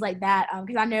small things like that.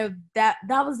 Cause I know that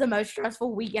was the most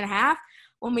stressful week and a half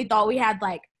when we thought we had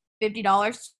like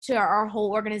 $50 to our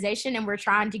whole organization and we're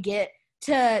trying to get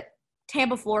to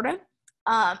Tampa, Florida.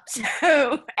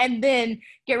 And then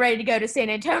get ready to go to San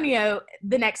Antonio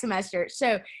the next semester.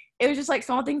 So it was just like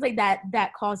small things like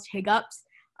that caused hiccups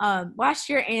last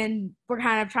year, and we're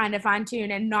kind of trying to fine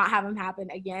tune and not have them happen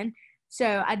again.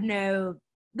 So I know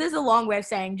this is a long way of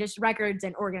saying just records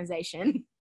and organization.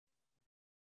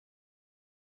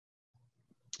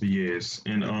 Yes,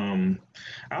 and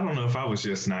I don't know if I was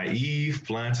just naive,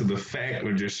 blind to the fact,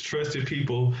 or just trusted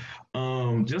people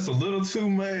just a little too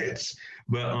much.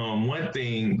 But one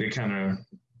thing that kind of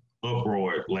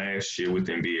uproared last year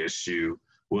within BSU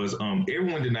was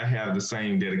everyone did not have the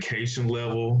same dedication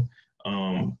level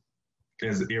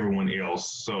as everyone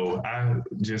else. So I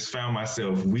just found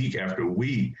myself week after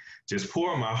week just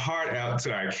pouring my heart out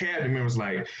to our cabinet members,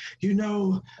 like,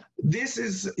 this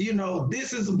is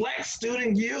a Black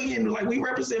Student Union. Like, we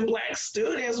represent Black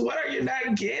students. What are you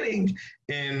not getting?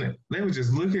 And they were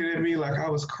just looking at me like I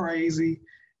was crazy.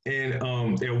 And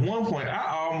at one point, I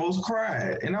almost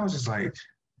cried. And I was just like,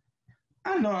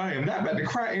 I know I am not about to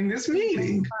cry in this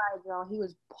meeting. Y'all. He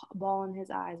was bawling his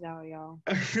eyes out, y'all.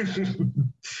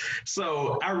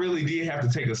 So I really did have to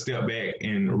take a step back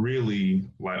and really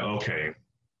like, okay,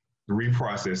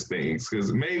 reprocess things,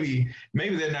 because maybe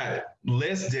they're not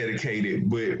less dedicated,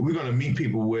 but we're going to meet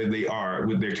people where they are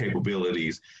with their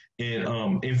capabilities.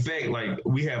 And in fact, like,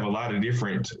 we have a lot of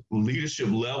different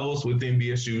leadership levels within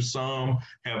BSU. Some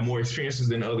have more experiences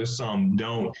than others, some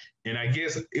don't. And I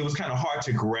guess it was kind of hard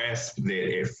to grasp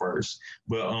that at first.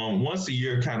 But once the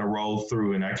year kind of rolled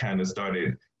through and I kind of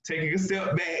started taking a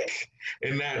step back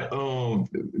and not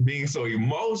being so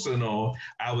emotional,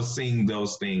 I was seeing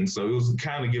those things. So it was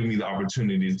kind of giving me the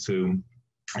opportunity to,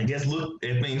 I guess, look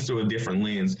at things through a different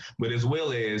lens, but as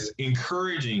well as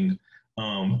encouraging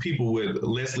people with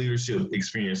less leadership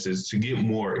experiences to get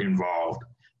more involved,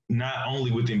 not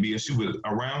only within BSU,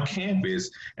 but around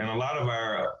campus. And a lot of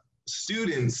our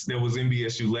students that was in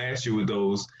BSU last year with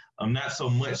those not so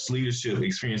much leadership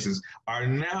experiences are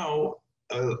now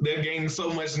they're gaining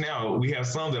so much now. We have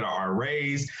some that are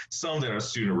RAs, some that are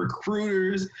student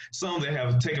recruiters, some that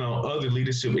have taken on other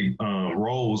leadership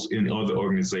roles in other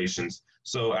organizations.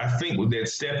 So I think with that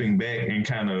stepping back and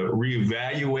kind of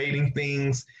reevaluating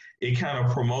things, it kind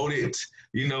of promoted,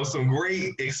 some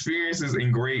great experiences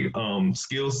and great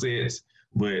skill sets.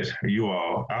 But you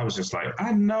all, I was just like,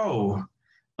 I know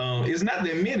it's not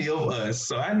that many of us,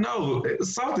 so I know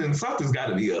something's got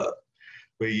to be up.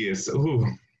 But yes,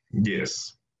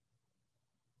 yes.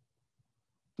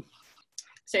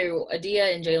 So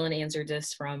Adia and Jalen answered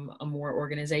this from a more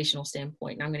organizational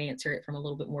standpoint, and I'm going to answer it from a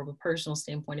little bit more of a personal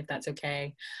standpoint, if that's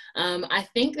okay. I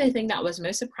think the thing that was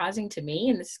most surprising to me,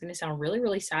 and this is going to sound really,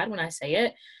 really sad when I say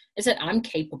it, is that I'm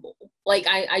capable. Like,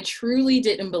 I truly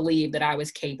didn't believe that I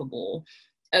was capable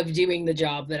of doing the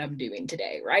job that I'm doing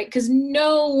today, right? Because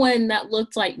no one that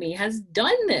looked like me has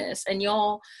done this. And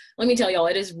y'all, let me tell y'all,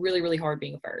 it is really, really hard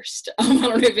being a first. I don't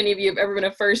know if any of you have ever been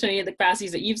a first in any of the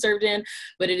capacities that you've served in,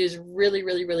 but it is really,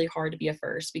 really, really hard to be a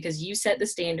first because you set the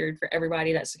standard for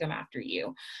everybody that's to come after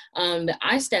you.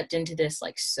 I stepped into this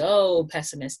like so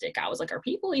pessimistic. I was like, are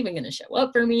people even going to show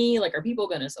up for me? Like, are people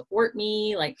going to support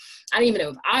me? Like, I didn't even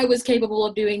know if I was capable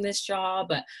of doing this job.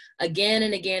 But again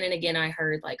and again and again, I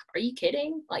heard like, are you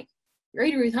kidding? Like, you're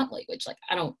Ada Ruth Huntley, which like,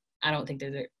 I don't think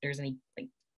there's any, like,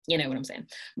 you know what I'm saying?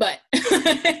 But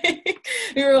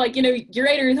we were like, you know, you're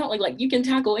Ada Ruth Huntley, like you can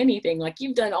tackle anything. Like,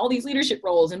 you've done all these leadership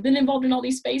roles and been involved in all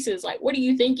these spaces. Like, what are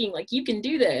you thinking? Like, you can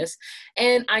do this.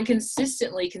 And I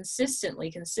consistently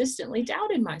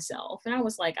doubted myself. And I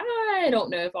was like, I don't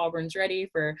know if Auburn's ready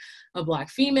for a Black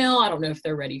female. I don't know if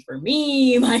they're ready for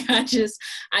me. Like, I just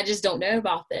don't know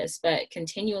about this. But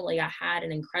continually, I had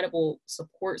an incredible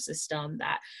support system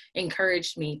that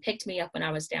encouraged me, picked me up when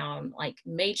I was down, like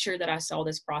made sure that I saw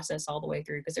this process all the way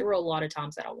through, because there were a lot of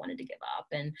times that I wanted to give up.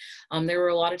 And there were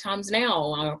a lot of times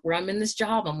now where I'm in this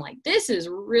job, I'm like, this is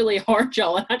really hard,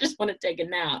 y'all, and I just want to take a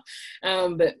nap.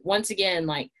 But once again,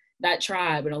 like, that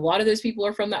tribe, and a lot of those people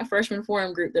are from that freshman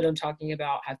forum group that I'm talking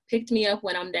about, have picked me up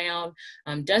when I'm down,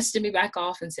 dusted me back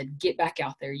off and said, get back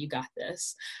out there, you got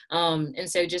this. And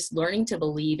so just learning to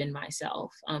believe in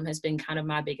myself has been kind of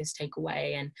my biggest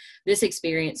takeaway, and this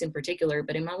experience in particular,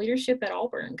 but in my leadership at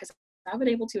Auburn, because I've been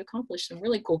able to accomplish some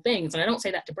really cool things. And I don't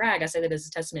say that to brag, I say that as a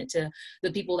testament to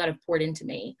the people that have poured into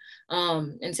me.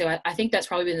 And so I think that's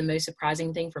probably been the most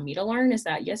surprising thing for me to learn, is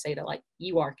that, yes, Ada, like,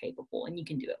 you are capable and you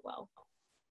can do it well.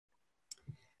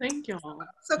 Thank y'all.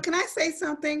 So can I say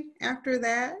something after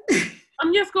that?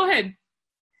 Yes, go ahead.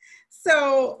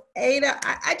 So Ada,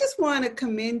 I just want to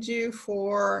commend you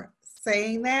for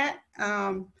saying that.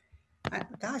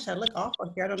 Gosh, I look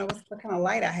awful here. I don't know what kind of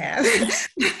light I have.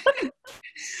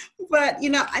 But, you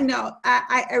know,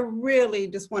 I really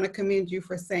just want to commend you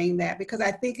for saying that, because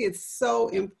I think it's so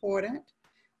important.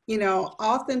 You know,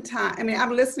 oftentimes, I mean,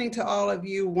 I'm listening to all of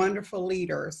you wonderful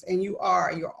leaders, and you're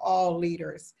all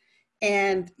leaders.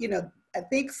 And, you know, I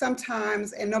think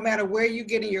sometimes, and no matter where you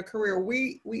get in your career,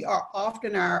 we are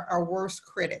often our worst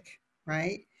critic,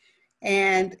 right?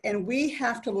 And we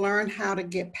have to learn how to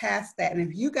get past that. And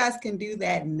if you guys can do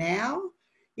that now,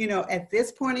 you know, at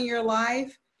this point in your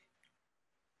life,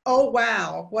 oh,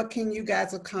 wow, what can you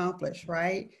guys accomplish,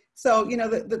 right? So, you know,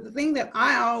 the thing that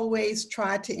I always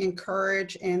try to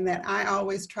encourage, and that I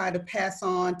always try to pass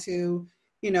on to,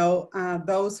 you know,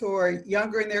 those who are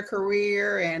younger in their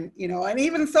career, and, you know, and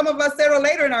even some of us that are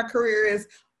later in our career, is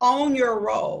own your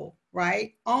role,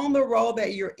 right? Own the role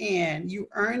that you're in. You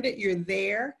earned it, you're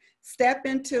there. Step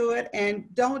into it and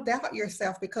don't doubt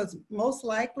yourself, because most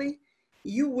likely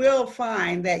you will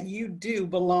find that you do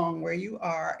belong where you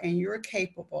are and you're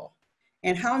capable.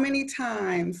 And how many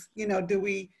times, you know,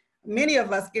 many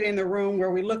of us get in the room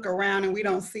where we look around and we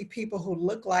don't see people who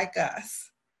look like us.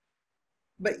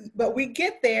 But we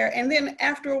get there, and then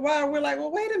after a while, we're like,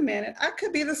 well, wait a minute, I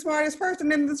could be the smartest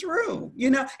person in this room,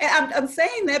 you know? And I'm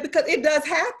saying that because it does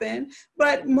happen,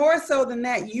 but more so than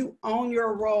that, you own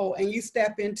your role and you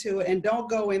step into it, and don't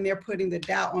go in there putting the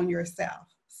doubt on yourself.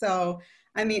 So,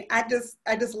 I mean, I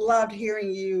just loved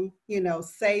hearing you, you know,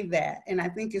 say that. And I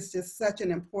think it's just such an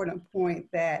important point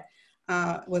that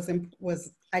I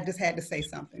just had to say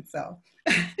something, so.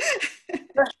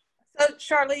 So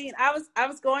Charlene, I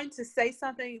was going to say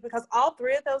something, because all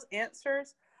three of those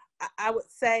answers, I would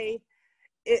say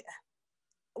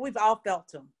we've all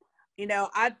felt them. You know,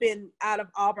 I've been out of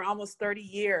Auburn almost 30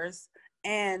 years.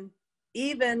 And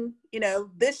even, you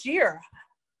know, this year,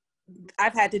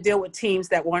 I've had to deal with teams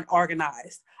that weren't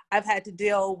organized. I've had to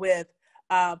deal with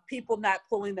people not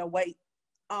pulling their weight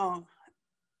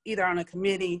either on a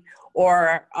committee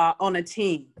or on a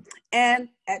team. And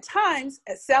at times,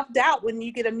 self-doubt, when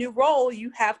you get a new role,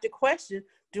 you have to question,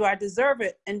 do I deserve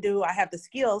it? And do I have the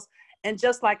skills? And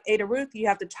just like Ada Ruth, you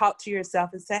have to talk to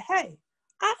yourself and say, hey,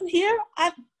 I'm here.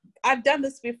 I've done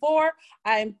this before.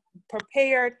 I'm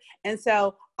prepared. And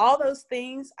so all those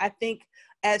things, I think,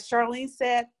 as Charlene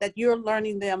said, that you're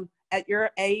learning them at your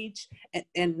age,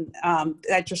 and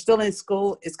that you're still in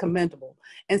school, is commendable.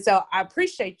 And so I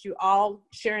appreciate you all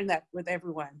sharing that with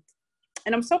everyone.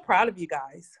 And I'm so proud of you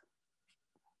guys.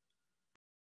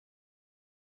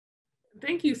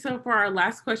 Thank you. So for our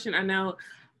last question, I know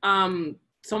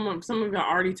some of y'all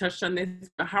already touched on this,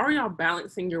 but how are y'all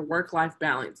balancing your work-life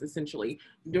balance, essentially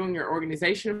doing your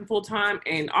organization full-time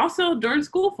and also during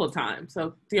school full-time?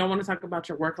 So do y'all want to talk about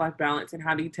your work-life balance and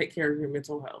how do you take care of your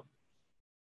mental health?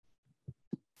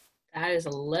 That is a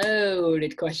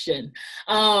loaded question.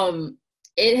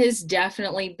 It has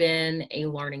definitely been a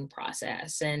learning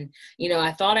process. And,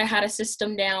 I thought I had a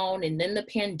system down, and then the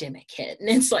pandemic hit. And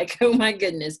it's like, oh my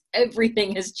goodness,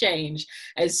 everything has changed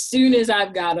as soon as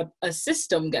I've got a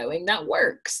system going that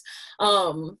works.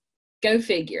 Go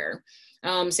figure.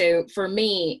 So for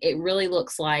me, it really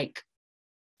looks like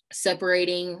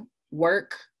separating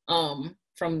work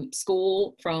from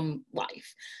school, from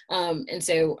life. And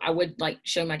so I would like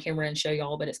show my camera and show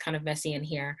y'all, but it's kind of messy in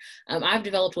here. I've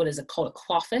developed what is called a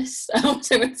cloffice.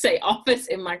 So I would say office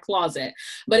in my closet,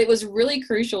 but it was really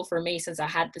crucial for me since I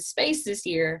had the space this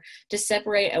year to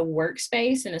separate a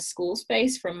workspace and a school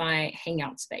space from my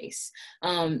hangout space.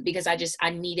 Because I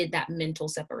needed that mental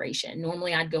separation.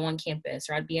 Normally I'd go on campus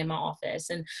or I'd be in my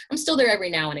office, and I'm still there every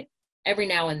now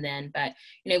and then, but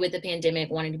with the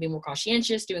pandemic, wanting to be more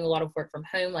conscientious, doing a lot of work from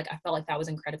home, like I felt like that was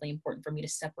incredibly important for me to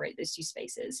separate those two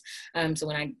spaces. So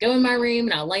when I go in my room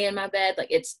and I lay in my bed,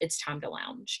 like it's time to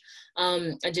lounge.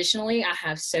 Additionally, I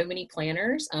have so many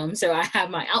planners. So I have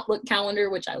my Outlook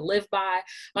calendar, which I live by.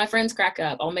 My friends crack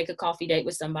up. I'll make a coffee date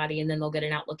with somebody and then they'll get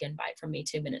an Outlook invite from me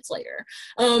 2 minutes later.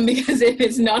 Because if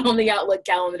it's not on the Outlook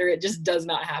calendar, it just does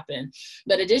not happen.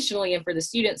 But additionally, and for the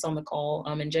students on the call,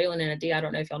 and Jalen and Adia, I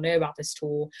don't know if y'all know about this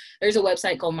tool. There's a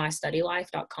website called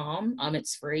mystudylife.com.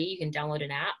 It's free. You can download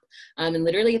an app. And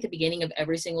literally at the beginning of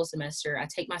every single semester, I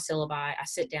take my syllabi, I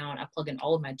sit down, I plug in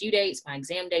all of my due dates, my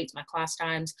exam dates, my class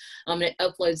times, and it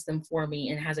uploads them for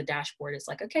me and has a dashboard. It's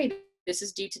like, okay, this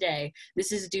is due today.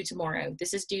 This is due tomorrow.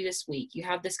 This is due this week. You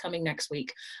have this coming next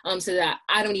week. So that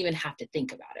I don't even have to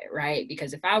think about it, right?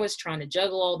 Because if I was trying to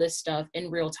juggle all this stuff in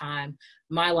real time,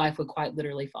 my life would quite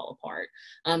literally fall apart.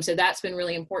 So that's been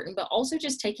really important, but also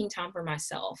just taking time for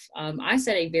myself. I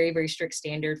set a very, very strict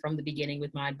standard from the beginning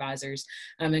with my advisors,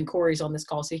 and Corey's on this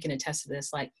call, so he can attest to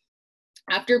this. Like,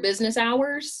 after business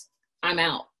hours, I'm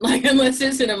out. Like, unless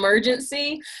it's an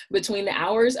emergency, between the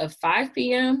hours of 5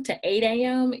 p.m. to 8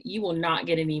 a.m., you will not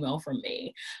get an email from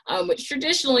me. Which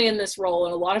traditionally in this role,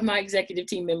 and a lot of my executive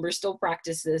team members still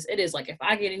practice this, it is like, if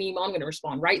I get an email, I'm going to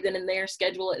respond right then and there,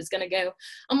 schedule it, it's going to go.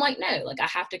 I'm like, no, like I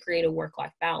have to create a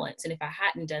work-life balance. And if I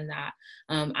hadn't done that,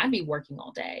 I'd be working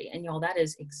all day. And y'all, that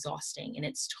is exhausting and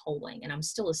it's tolling. And I'm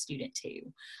still a student too,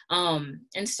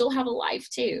 and still have a life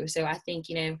too. So I think,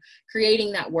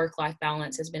 creating that work-life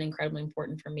balance has been incredibly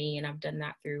important for me, and I've done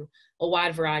that through a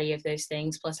wide variety of those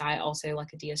things. Plus I also, like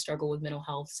Adia, struggle with mental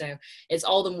health, so it's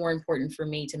all the more important for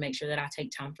me to make sure that I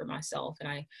take time for myself and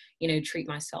I treat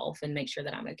myself and make sure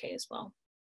that I'm okay as well.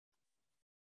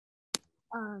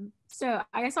 So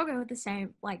I guess I'll go with the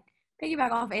same, like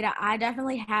piggyback off Ada. I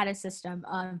definitely had a system.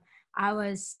 I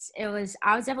was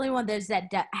definitely one of those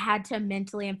that had to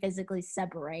mentally and physically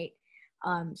separate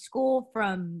school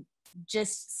from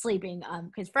just sleeping.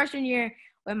 Because freshman year,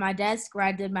 when my desk where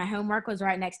I did my homework was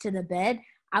right next to the bed,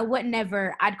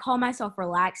 I'd call myself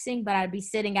relaxing, but I'd be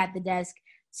sitting at the desk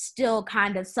still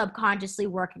kind of subconsciously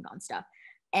working on stuff.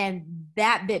 And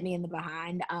that bit me in the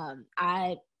behind.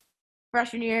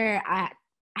 Freshman year, I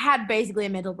had basically a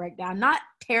mental breakdown, not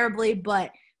terribly,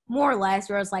 but more or less,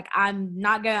 where I was like, I'm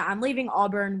leaving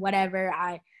Auburn, whatever.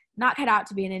 I'm not cut out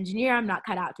to be an engineer. I'm not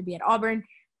cut out to be at Auburn.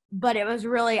 But it was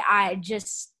really,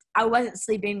 I wasn't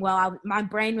sleeping well. My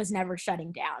brain was never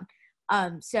shutting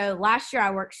down. So last year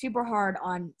I worked super hard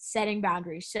on setting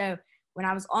boundaries. So when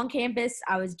I was on campus,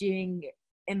 I was doing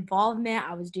involvement,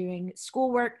 I was doing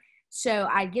schoolwork. So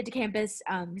I'd get to campus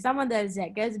because I'm one of those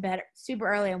that goes to bed super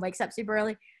early and wakes up super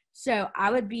early. So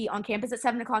I would be on campus at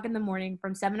 7 o'clock in the morning.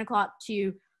 From 7 o'clock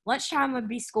to lunchtime would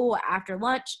be school. After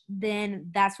lunch, then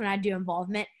that's when I do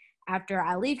involvement. After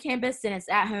I leave campus, then it's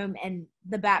at home, and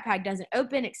the backpack doesn't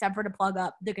open except for to plug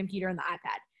up the computer and the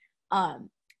iPad.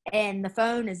 And the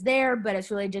phone is there, but it's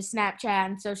really just Snapchat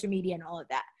and social media and all of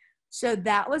that. So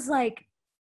that was like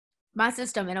my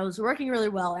system, and it was working really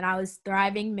well, and I was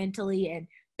thriving mentally and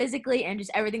physically, and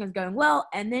just everything was going well.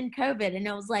 And then COVID, and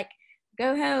it was like,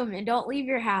 go home and don't leave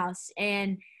your house.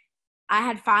 And I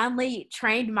had finally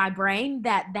trained my brain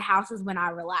that the house is when I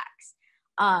relax.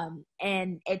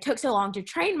 And it took so long to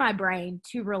train my brain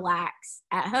to relax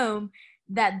at home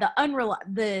that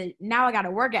the now I got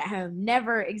to work at home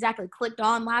never exactly clicked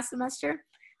on last semester.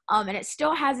 And it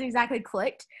still hasn't exactly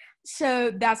clicked.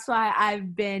 So that's why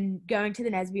I've been going to the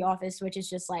NSBE office, which is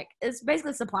just like, it's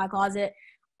basically a supply closet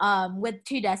with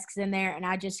 2 desks in there. And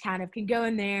I just kind of can go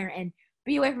in there and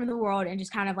be away from the world and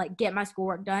just kind of like get my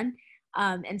schoolwork done.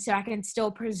 And so I can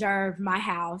still preserve my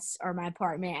house or my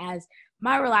apartment as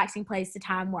my relaxing place, the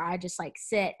time where I just like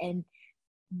sit and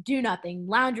do nothing,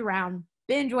 lounge around,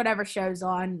 binge whatever show's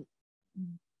on,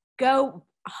 go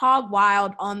hog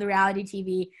wild on the reality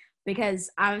TV, because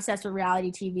I'm obsessed with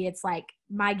reality TV. It's like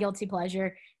my guilty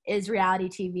pleasure is reality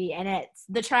TV, and it's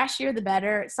the trashier the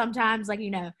better. Sometimes, like,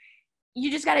 you know,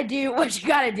 you just got to do what you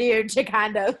got to do to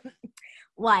kind of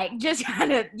like, you just got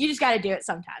to do it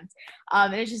sometimes.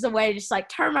 And it's just a way to just like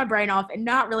turn my brain off and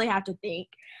not really have to think.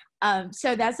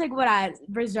 So that's like what I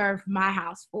reserve my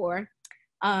house for.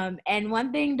 And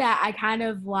one thing that I kind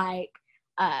of like,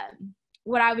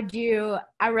 what I would do,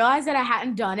 I realized that I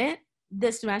hadn't done it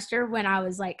this semester when I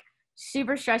was like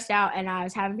super stressed out and I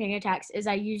was having panic attacks, is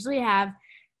I usually have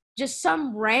just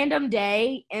some random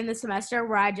day in the semester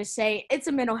where I just say it's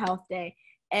a mental health day,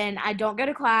 and I don't go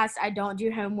to class, I don't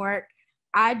do homework,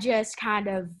 I just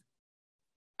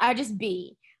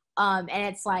be. And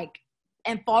it's like,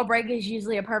 and fall break is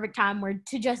usually a perfect time where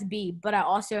to just be, but I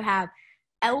also have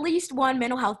at least one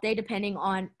mental health day depending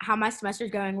on how my semester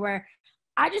is going, where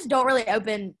I just don't really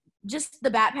open, just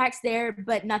the backpack's there,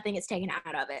 but nothing is taken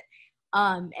out of it.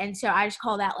 And so I just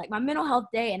call that like my mental health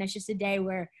day, and it's just a day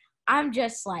where I'm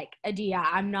just like Adia.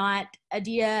 I'm not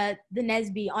Adia the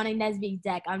Nesby on a Nesby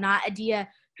deck. I'm not Adia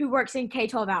who works in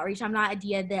K-12 outreach. I'm not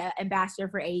Adia the ambassador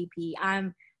for AEP.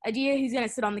 I'm Adia who's going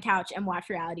to sit on the couch and watch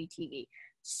reality TV.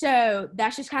 So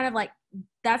that's just kind of like,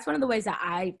 that's one of the ways that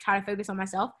I try to focus on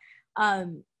myself.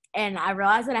 And I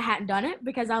realized that I hadn't done it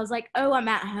because I was like, oh, I'm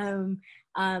at home.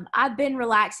 I've been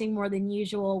relaxing more than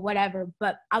usual, whatever,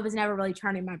 but I was never really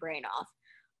turning my brain off.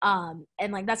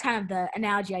 And like, that's kind of the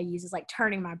analogy I use, is like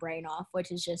turning my brain off,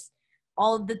 which is just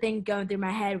all of the things going through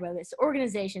my head, whether it's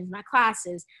organizations, my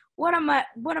classes, what am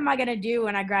I going to do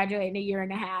when I graduate in a year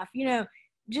and a half? You know,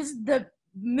 just the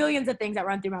millions of things that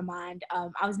run through my mind.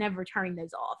 I was never turning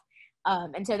those off.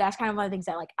 And so that's kind of one of the things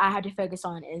that like I had to focus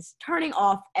on, is turning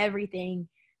off everything,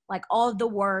 like all of the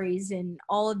worries and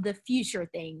all of the future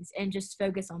things, and just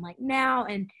focus on like now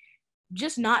and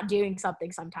just not doing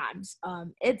something sometimes.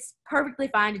 It's perfectly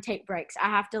fine to take breaks. I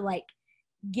have to like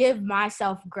give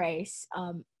myself grace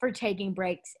for taking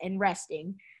breaks and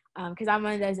resting, because I'm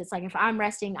one of those, it's like if I'm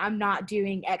resting, I'm not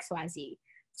doing XYZ.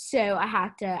 So I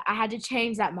had to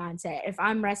change that mindset. If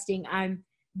I'm resting, I'm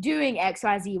doing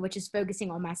XYZ, which is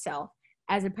focusing on myself,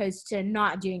 as opposed to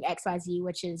not doing XYZ,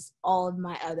 which is all of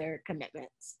my other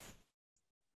commitments.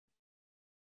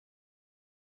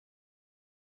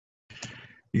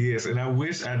 Yes, and I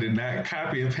wish I did not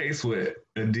copy and paste what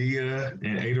Adia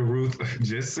and Ada Ruth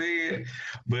just said,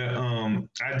 but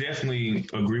I definitely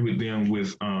agree with them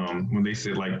with when they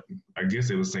said, like, I guess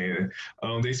they were saying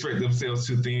they spread themselves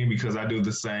too thin, because I do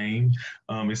the same,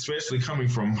 especially coming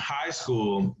from high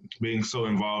school, being so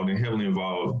involved and heavily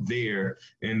involved there,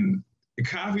 and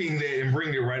copying that and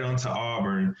bringing it right onto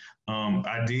Auburn.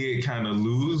 I did kind of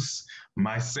lose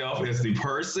myself as the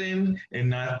person and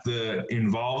not the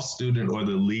involved student or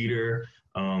the leader.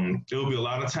 It would be a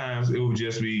lot of times, it would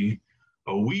just be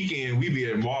a weekend, we'd be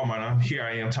at Walmart, here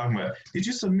I am talking about, did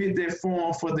you submit that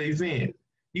form for the event?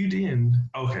 You didn't?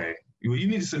 Okay. Well, you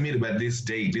need to submit it by this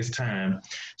date, this time.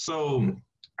 So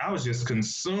I was just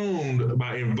consumed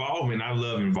by involvement. I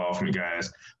love involvement,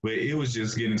 guys, but it was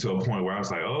just getting to a point where I was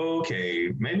like, okay,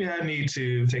 maybe I need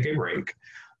to take a break.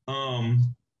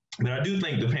 But I do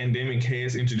think the pandemic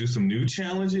has introduced some new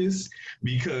challenges,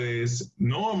 because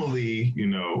normally, you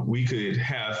know, we could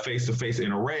have face-to-face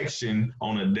interaction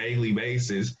on a daily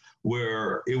basis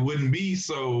where it wouldn't be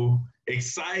so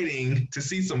exciting to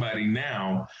see somebody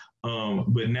now.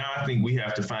 But now I think we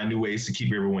have to find new ways to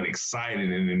keep everyone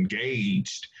excited and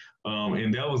engaged.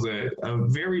 And that was a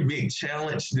very big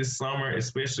challenge this summer,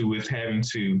 especially with having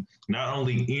to not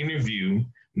only interview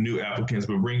new applicants,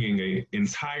 but bringing an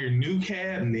entire new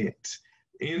cabinet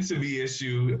into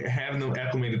BSU, having them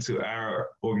acclimated to our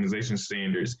organization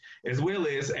standards, as well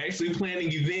as actually planning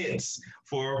events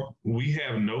for, we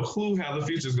have no clue how the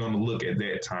future is going to look at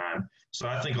that time. So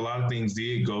I think a lot of things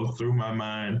did go through my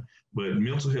mind, but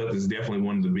mental health is definitely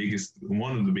one of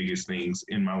the biggest things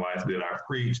in my life that I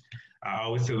preach. I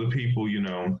always tell the people, you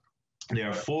know, there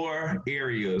are 4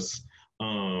 areas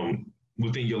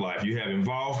within your life. You have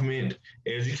involvement,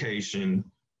 education,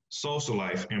 social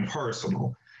life, and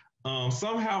personal.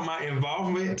 Somehow my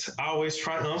involvement always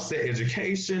triumphs the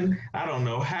education. I don't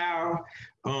know how.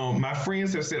 My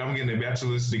friends have said I'm getting a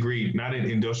bachelor's degree, not in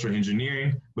industrial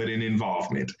engineering, but in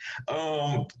involvement.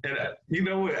 And you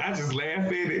know what? I just laugh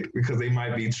at it because they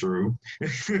might be true.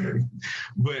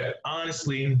 But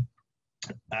honestly,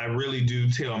 I really do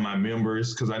tell my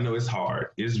members, because I know it's hard.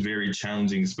 It's very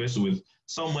challenging, especially with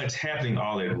so much happening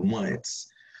all at once.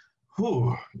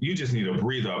 Whew, you just need a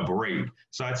breather, a break.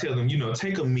 So I tell them,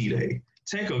 take a me day,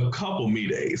 take a couple me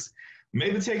days,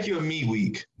 maybe take your me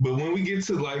week. But when we get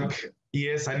to like,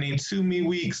 yes, I need 2 me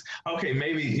weeks. Okay,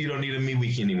 maybe you don't need a me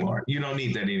week anymore. You don't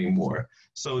need that anymore.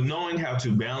 So knowing how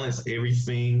to balance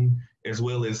everything as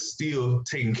well as still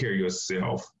taking care of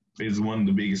yourself is one of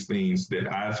the biggest things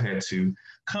that I've had to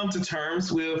come to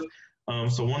terms with.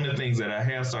 So one of the things that I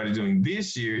have started doing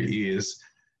this year is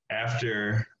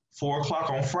after 4 o'clock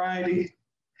on Friday,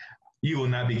 you will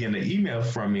not be getting an email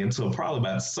from me until probably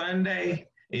about Sunday.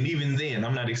 And even then,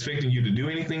 I'm not expecting you to do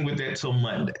anything with that till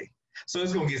Monday. So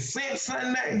it's gonna get sent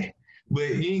Sunday,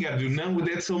 but you ain't gotta do nothing with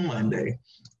that till Monday.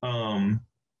 I'm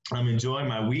enjoying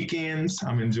my weekends.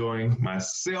 I'm enjoying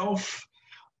myself.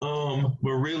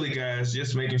 But really, guys,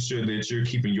 just making sure that you're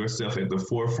keeping yourself at the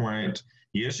forefront.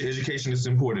 Yes, your education is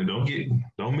important.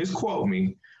 Don't misquote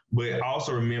me, but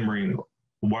also remembering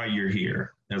why you're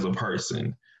here as a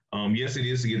person. Yes, it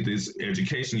is to get this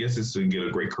education. Yes, it's to get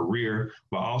a great career,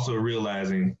 but also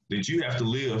realizing that you have to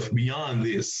live beyond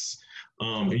this.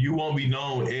 You won't be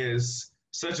known as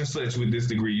such and such with this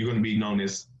degree. You're going to be known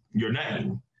as your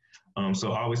name.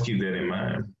 So always keep that in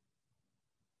mind.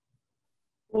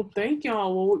 Well, thank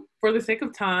y'all. Well, for the sake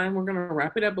of time, we're going to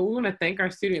wrap it up, but we want to thank our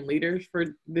student leaders for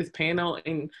this panel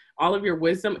and all of your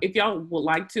wisdom. If y'all would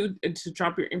like to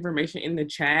drop your information in the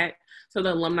chat so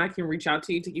the alumni can reach out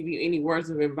to you to give you any words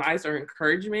of advice or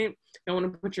encouragement, I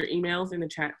want to put your emails in the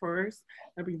chat for us.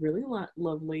 That'd be really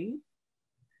lovely.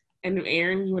 And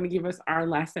Erin, you want to give us our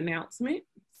last announcement?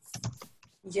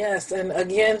 Yes, and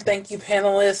again, thank you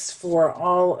panelists for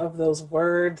all of those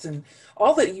words and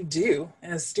all that you do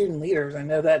as student leaders. I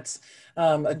know that's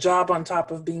a job on top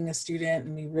of being a student,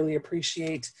 and we really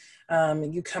appreciate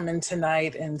you coming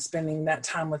tonight and spending that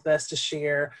time with us to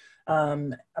share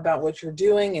about what you're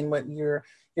doing and what you're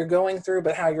going through,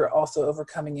 but how you're also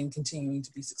overcoming and continuing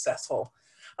to be successful.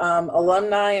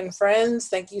 Alumni and friends,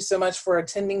 thank you so much for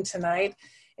attending tonight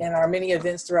and our many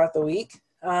events throughout the week.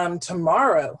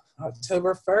 Tomorrow,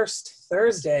 October 1st,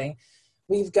 Thursday,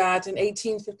 we've got an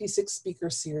 1856 speaker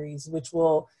series, which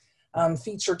will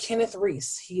feature Kenneth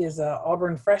Reese. He is an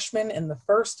Auburn freshman and the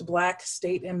first Black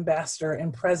state ambassador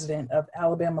and president of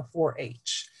Alabama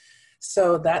 4-H.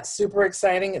 So that's super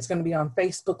exciting. It's going to be on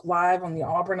Facebook Live on the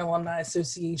Auburn Alumni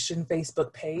Association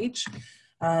Facebook page.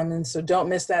 And so don't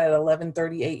miss that at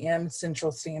 11:30 a.m.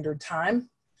 Central Standard Time.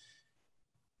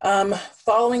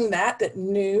 Following that at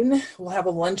noon, we'll have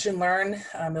a lunch and learn.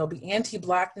 It'll be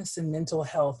anti-Blackness and mental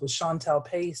health with Chantel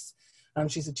Pace.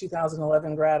 She's a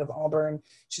 2011 grad of Auburn.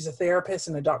 She's a therapist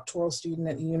and a doctoral student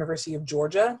at the University of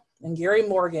Georgia. And Gary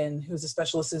Morgan, who's a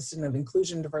special assistant of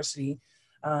inclusion and diversity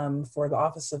for the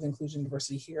Office of Inclusion and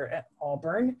Diversity here at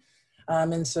Auburn.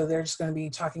 And so they're just going to be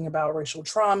talking about racial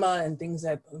trauma and things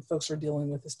that folks are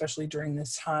dealing with, especially during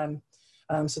this time.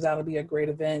 So that'll be a great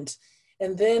event.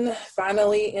 And then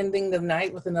finally ending the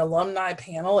night with an alumni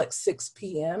panel at 6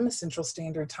 p.m. Central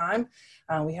Standard Time.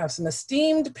 We have some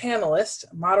esteemed panelists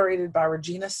moderated by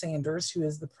Regina Sanders, who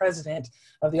is the president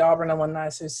of the Auburn Alumni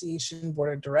Association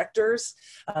Board of Directors.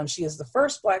 She is the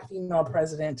first Black female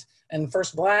president and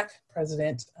first Black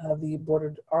president of the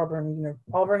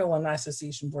Auburn Alumni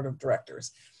Association Board of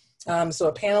Directors. So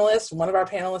a panelist, one of our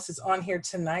panelists is on here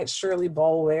tonight, Shirley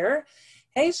Boulware.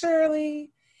 Hey,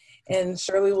 Shirley. And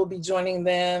Shirley will be joining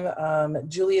them,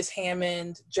 Julius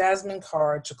Hammond, Jasmine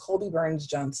Carr, Jacoby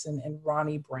Burns-Johnson, and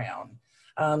Ronnie Brown.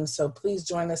 So please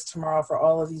join us tomorrow for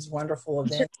all of these wonderful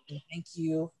events. And thank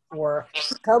you for...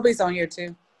 Jacoby's on here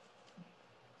too.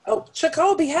 Oh,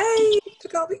 Jacoby, hey,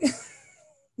 Jacoby.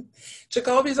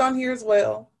 Jacoby's on here as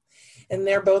well. And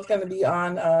they're both gonna be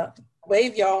on,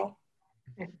 wave y'all.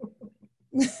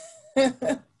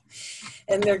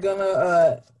 And they're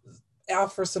gonna,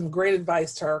 offer some great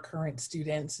advice to our current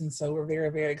students. And so we're very,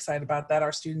 very excited about that.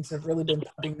 Our students have really been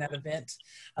pumping that event.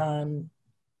 And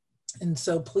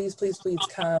so please, please, please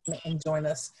come and join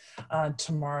us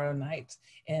tomorrow night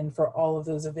and for all of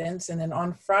those events. And then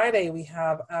on Friday, we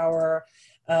have our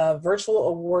virtual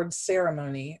awards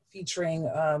ceremony featuring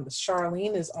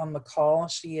Charlene is on the call.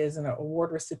 She is an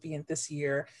award recipient this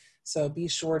year. So be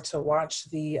sure to watch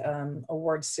the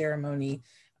awards ceremony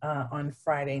on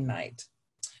Friday night.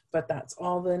 But that's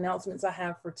all the announcements I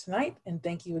have for tonight. And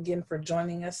thank you again for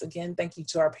joining us. Again, thank you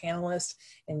to our panelists.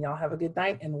 And y'all have a good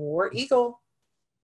night and War Eagle.